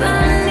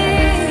symphony.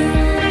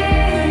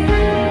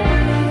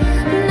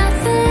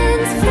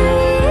 Nothing's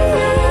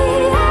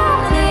free. I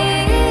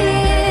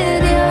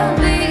need your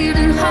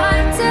beating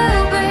heart to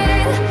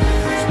breathe.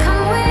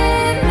 Come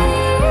with me,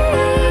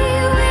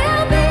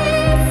 we'll be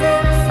a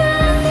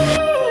symphony.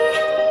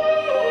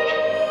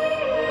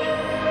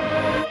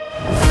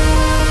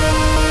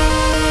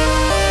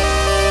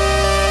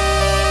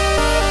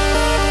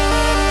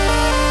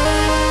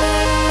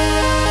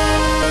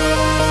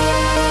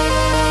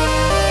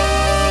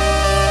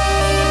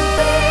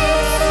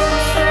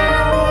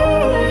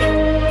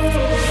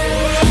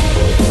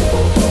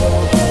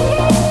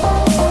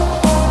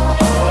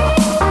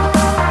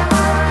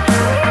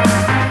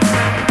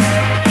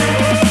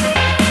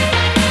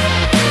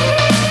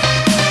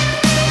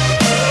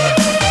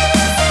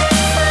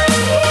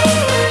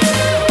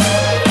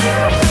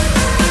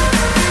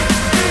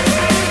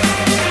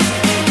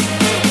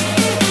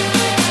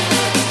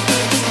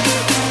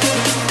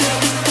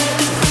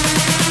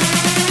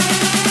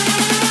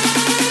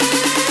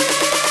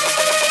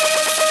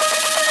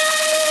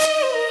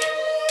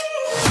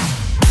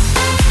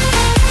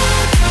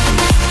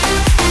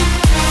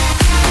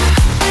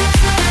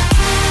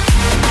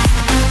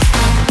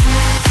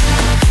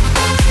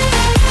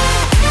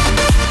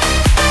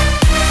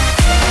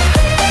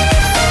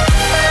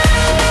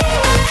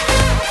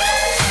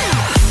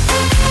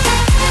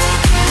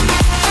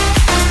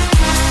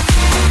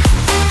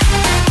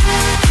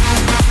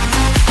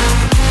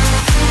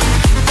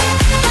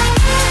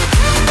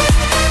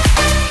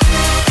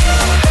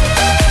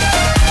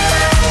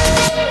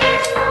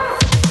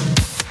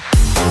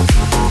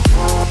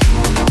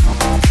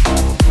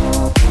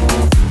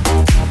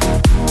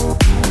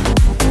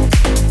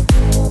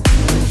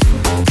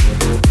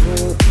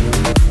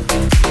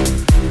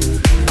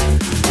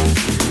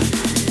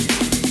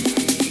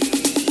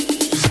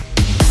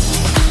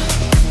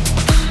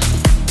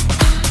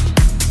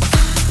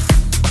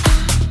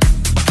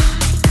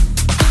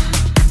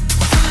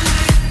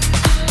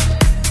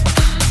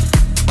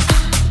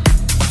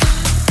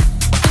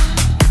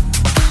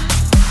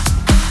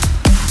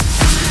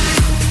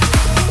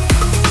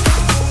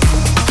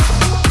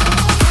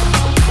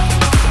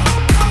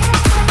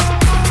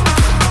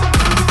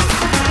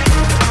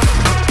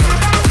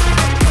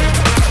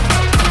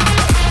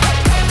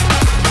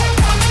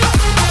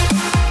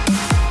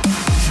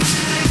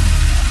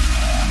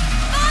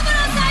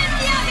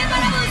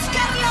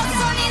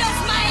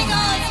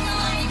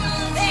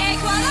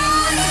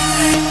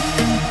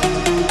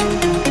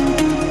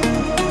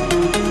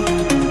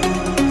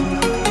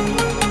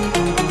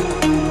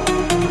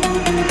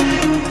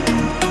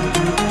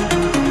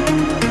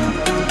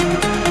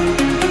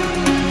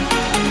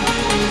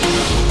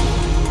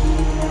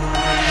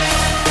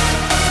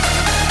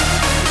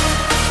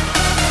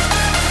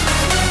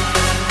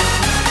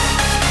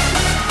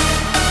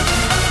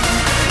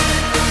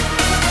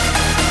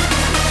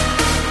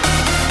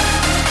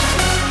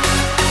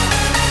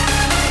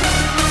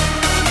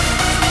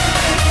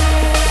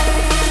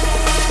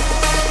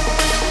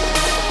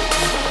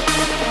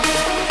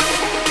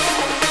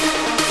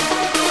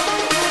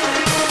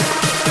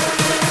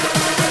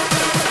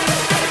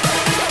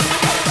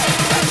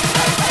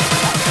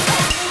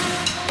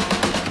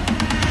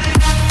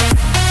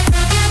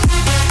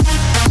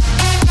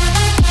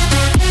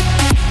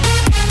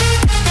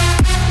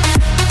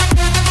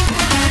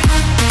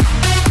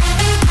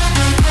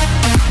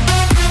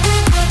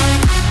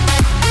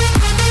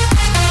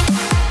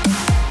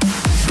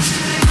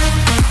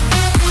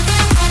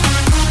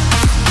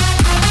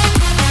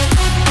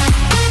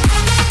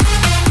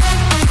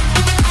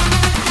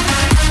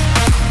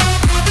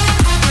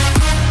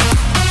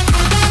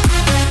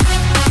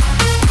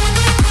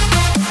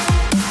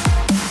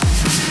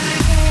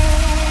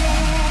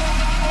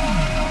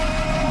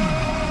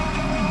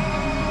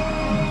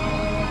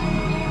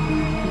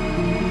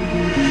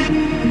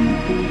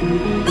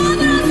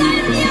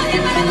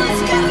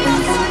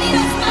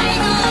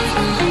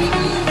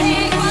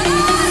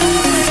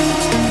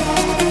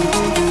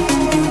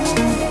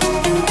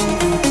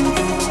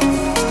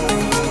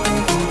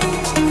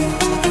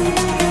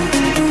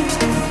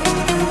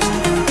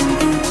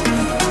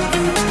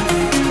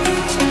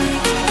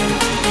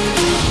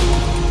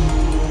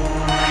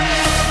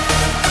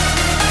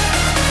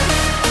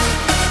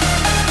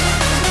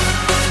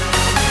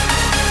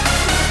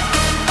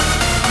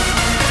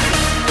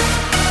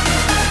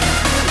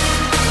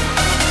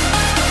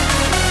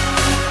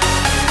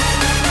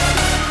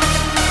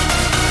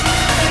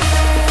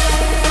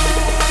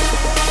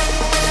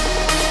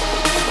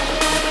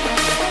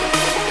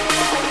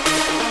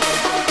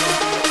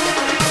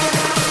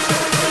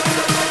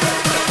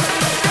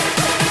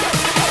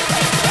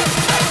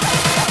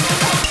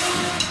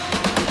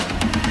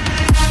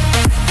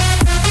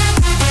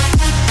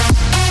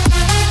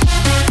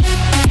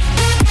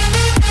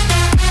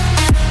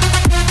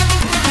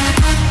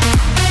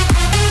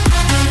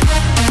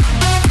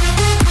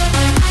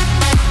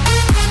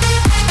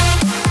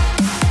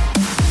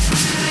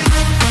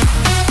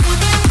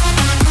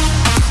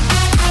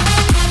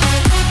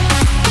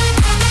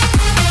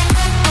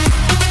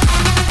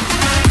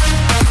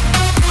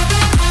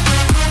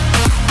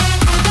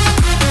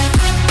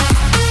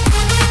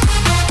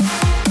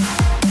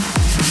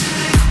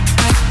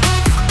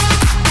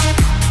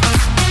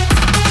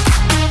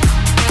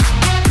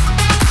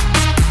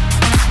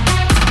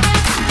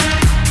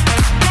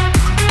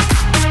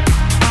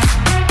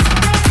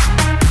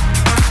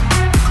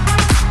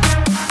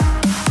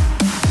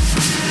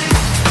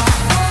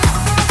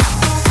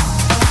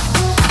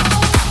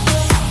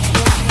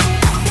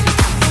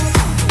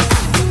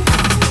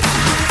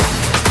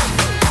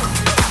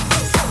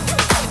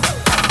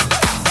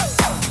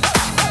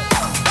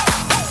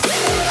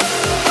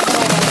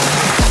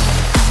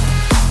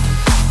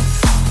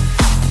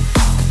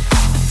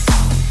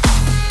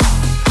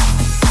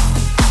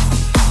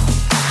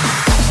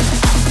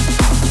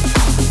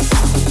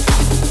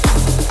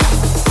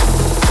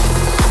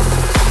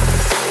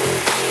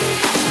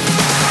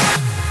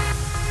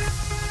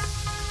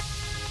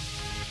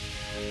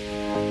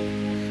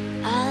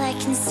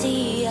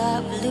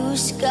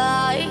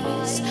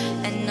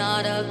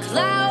 not a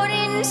cloud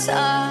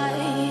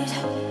inside.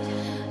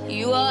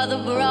 You are the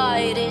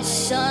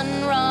brightest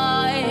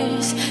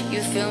sunrise.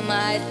 You fill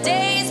my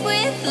days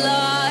with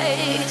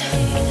light.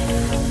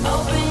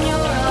 Open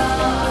your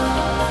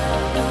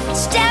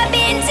eyes. Step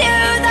into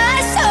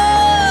the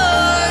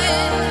sun.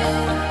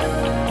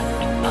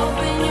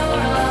 Open your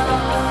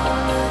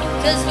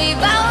eyes. 'Cause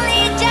we've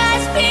only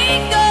just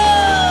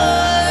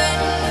begun.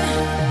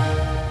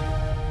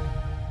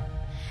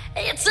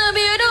 It's a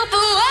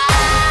beautiful world.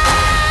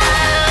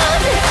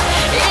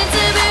 It's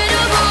a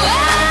beautiful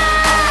world.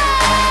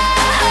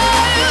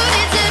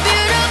 It's a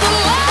beautiful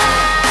world.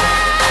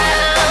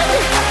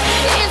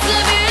 It's a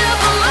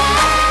beautiful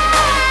world.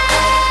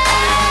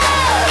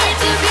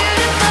 It's a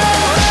beautiful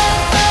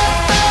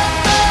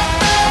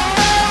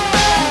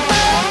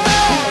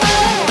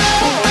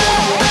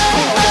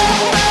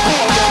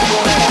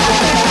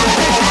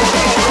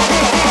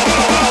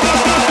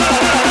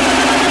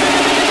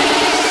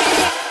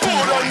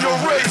Put on your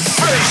race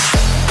face.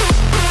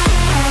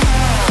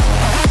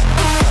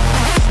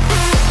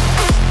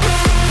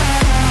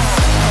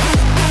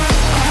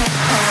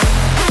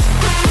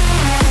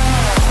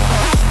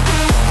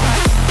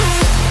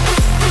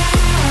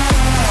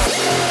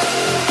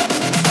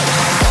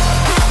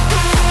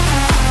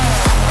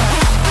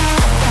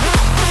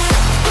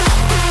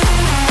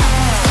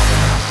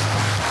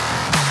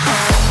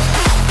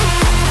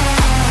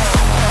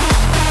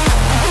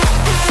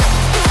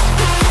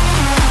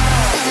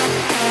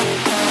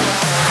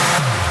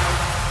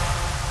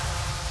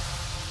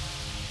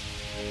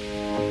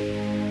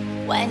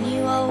 When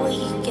you are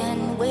weak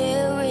and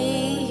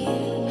weary,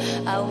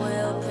 I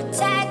will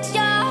protect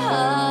your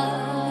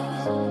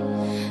heart.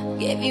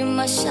 Give you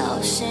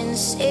myself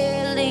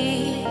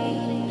sincerely.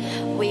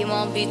 We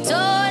won't be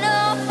torn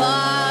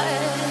apart.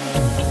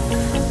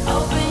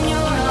 Open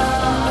your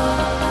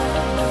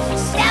eyes.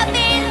 Step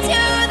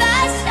into the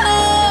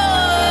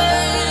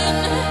sun.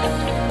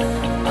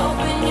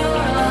 Open your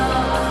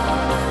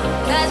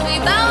eyes. 'Cause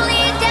we've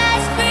only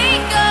just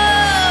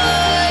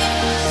begun.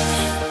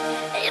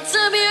 It's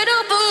a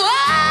beautiful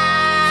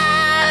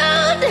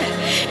world.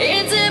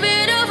 It's a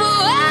beautiful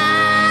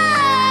world.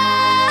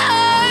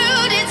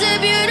 It's a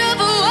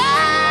beautiful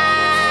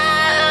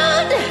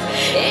world.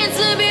 It's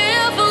a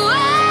beautiful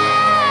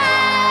world.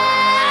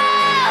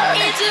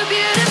 It's a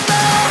beautiful.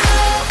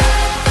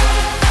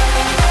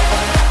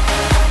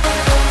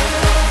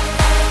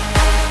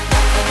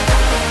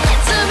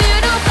 It's a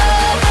beautiful.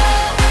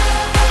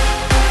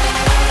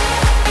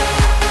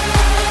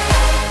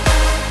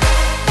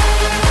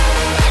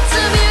 It's a beautiful. It's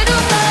a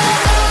beautiful.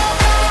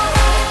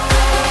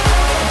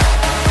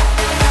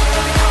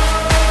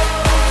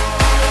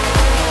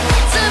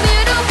 It's a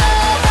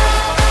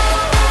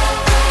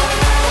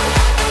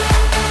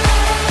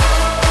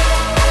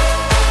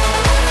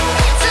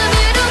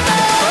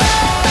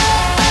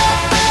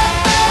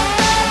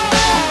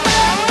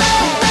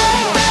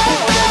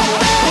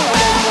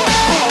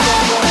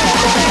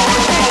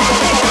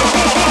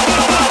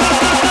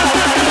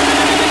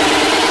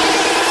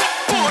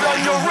Put on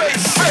your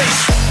race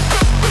face.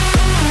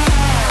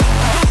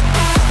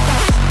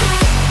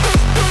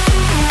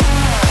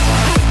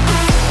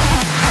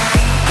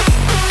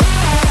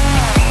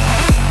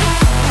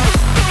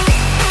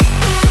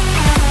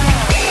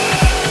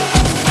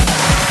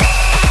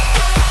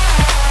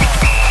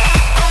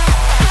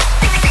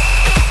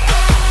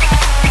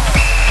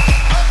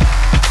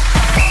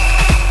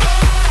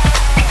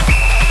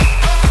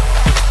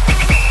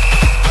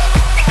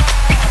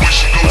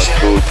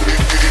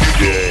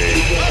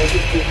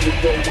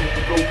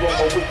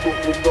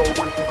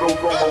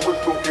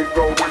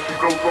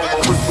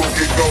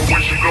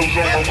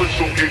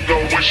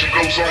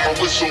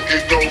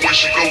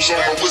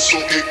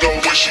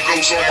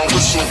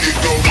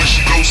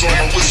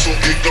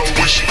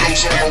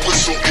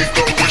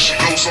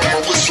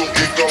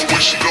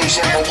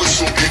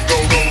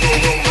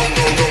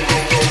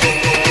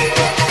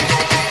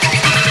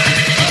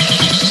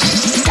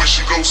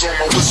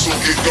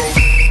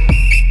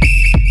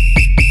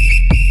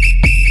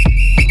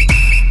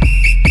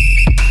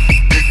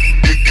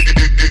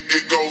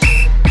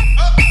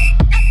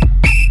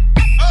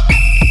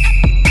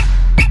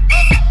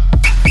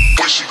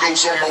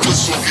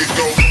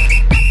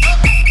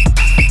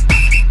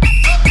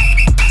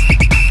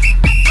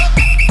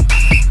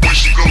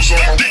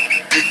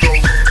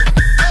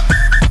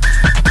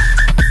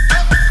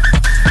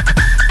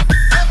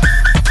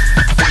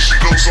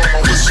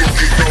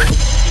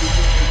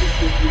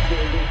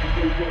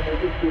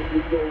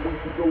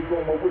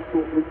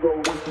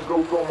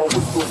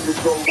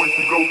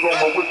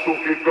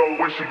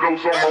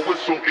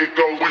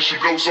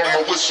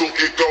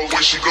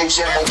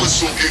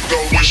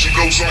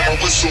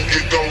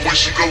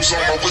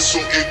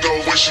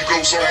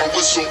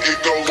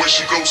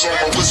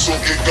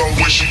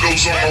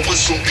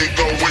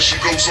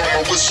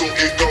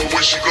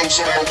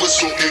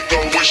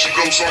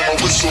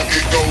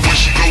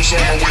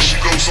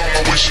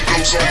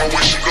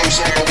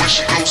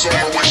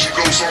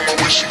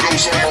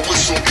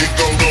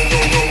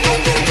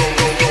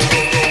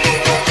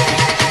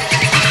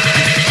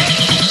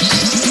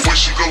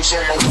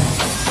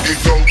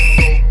 it go.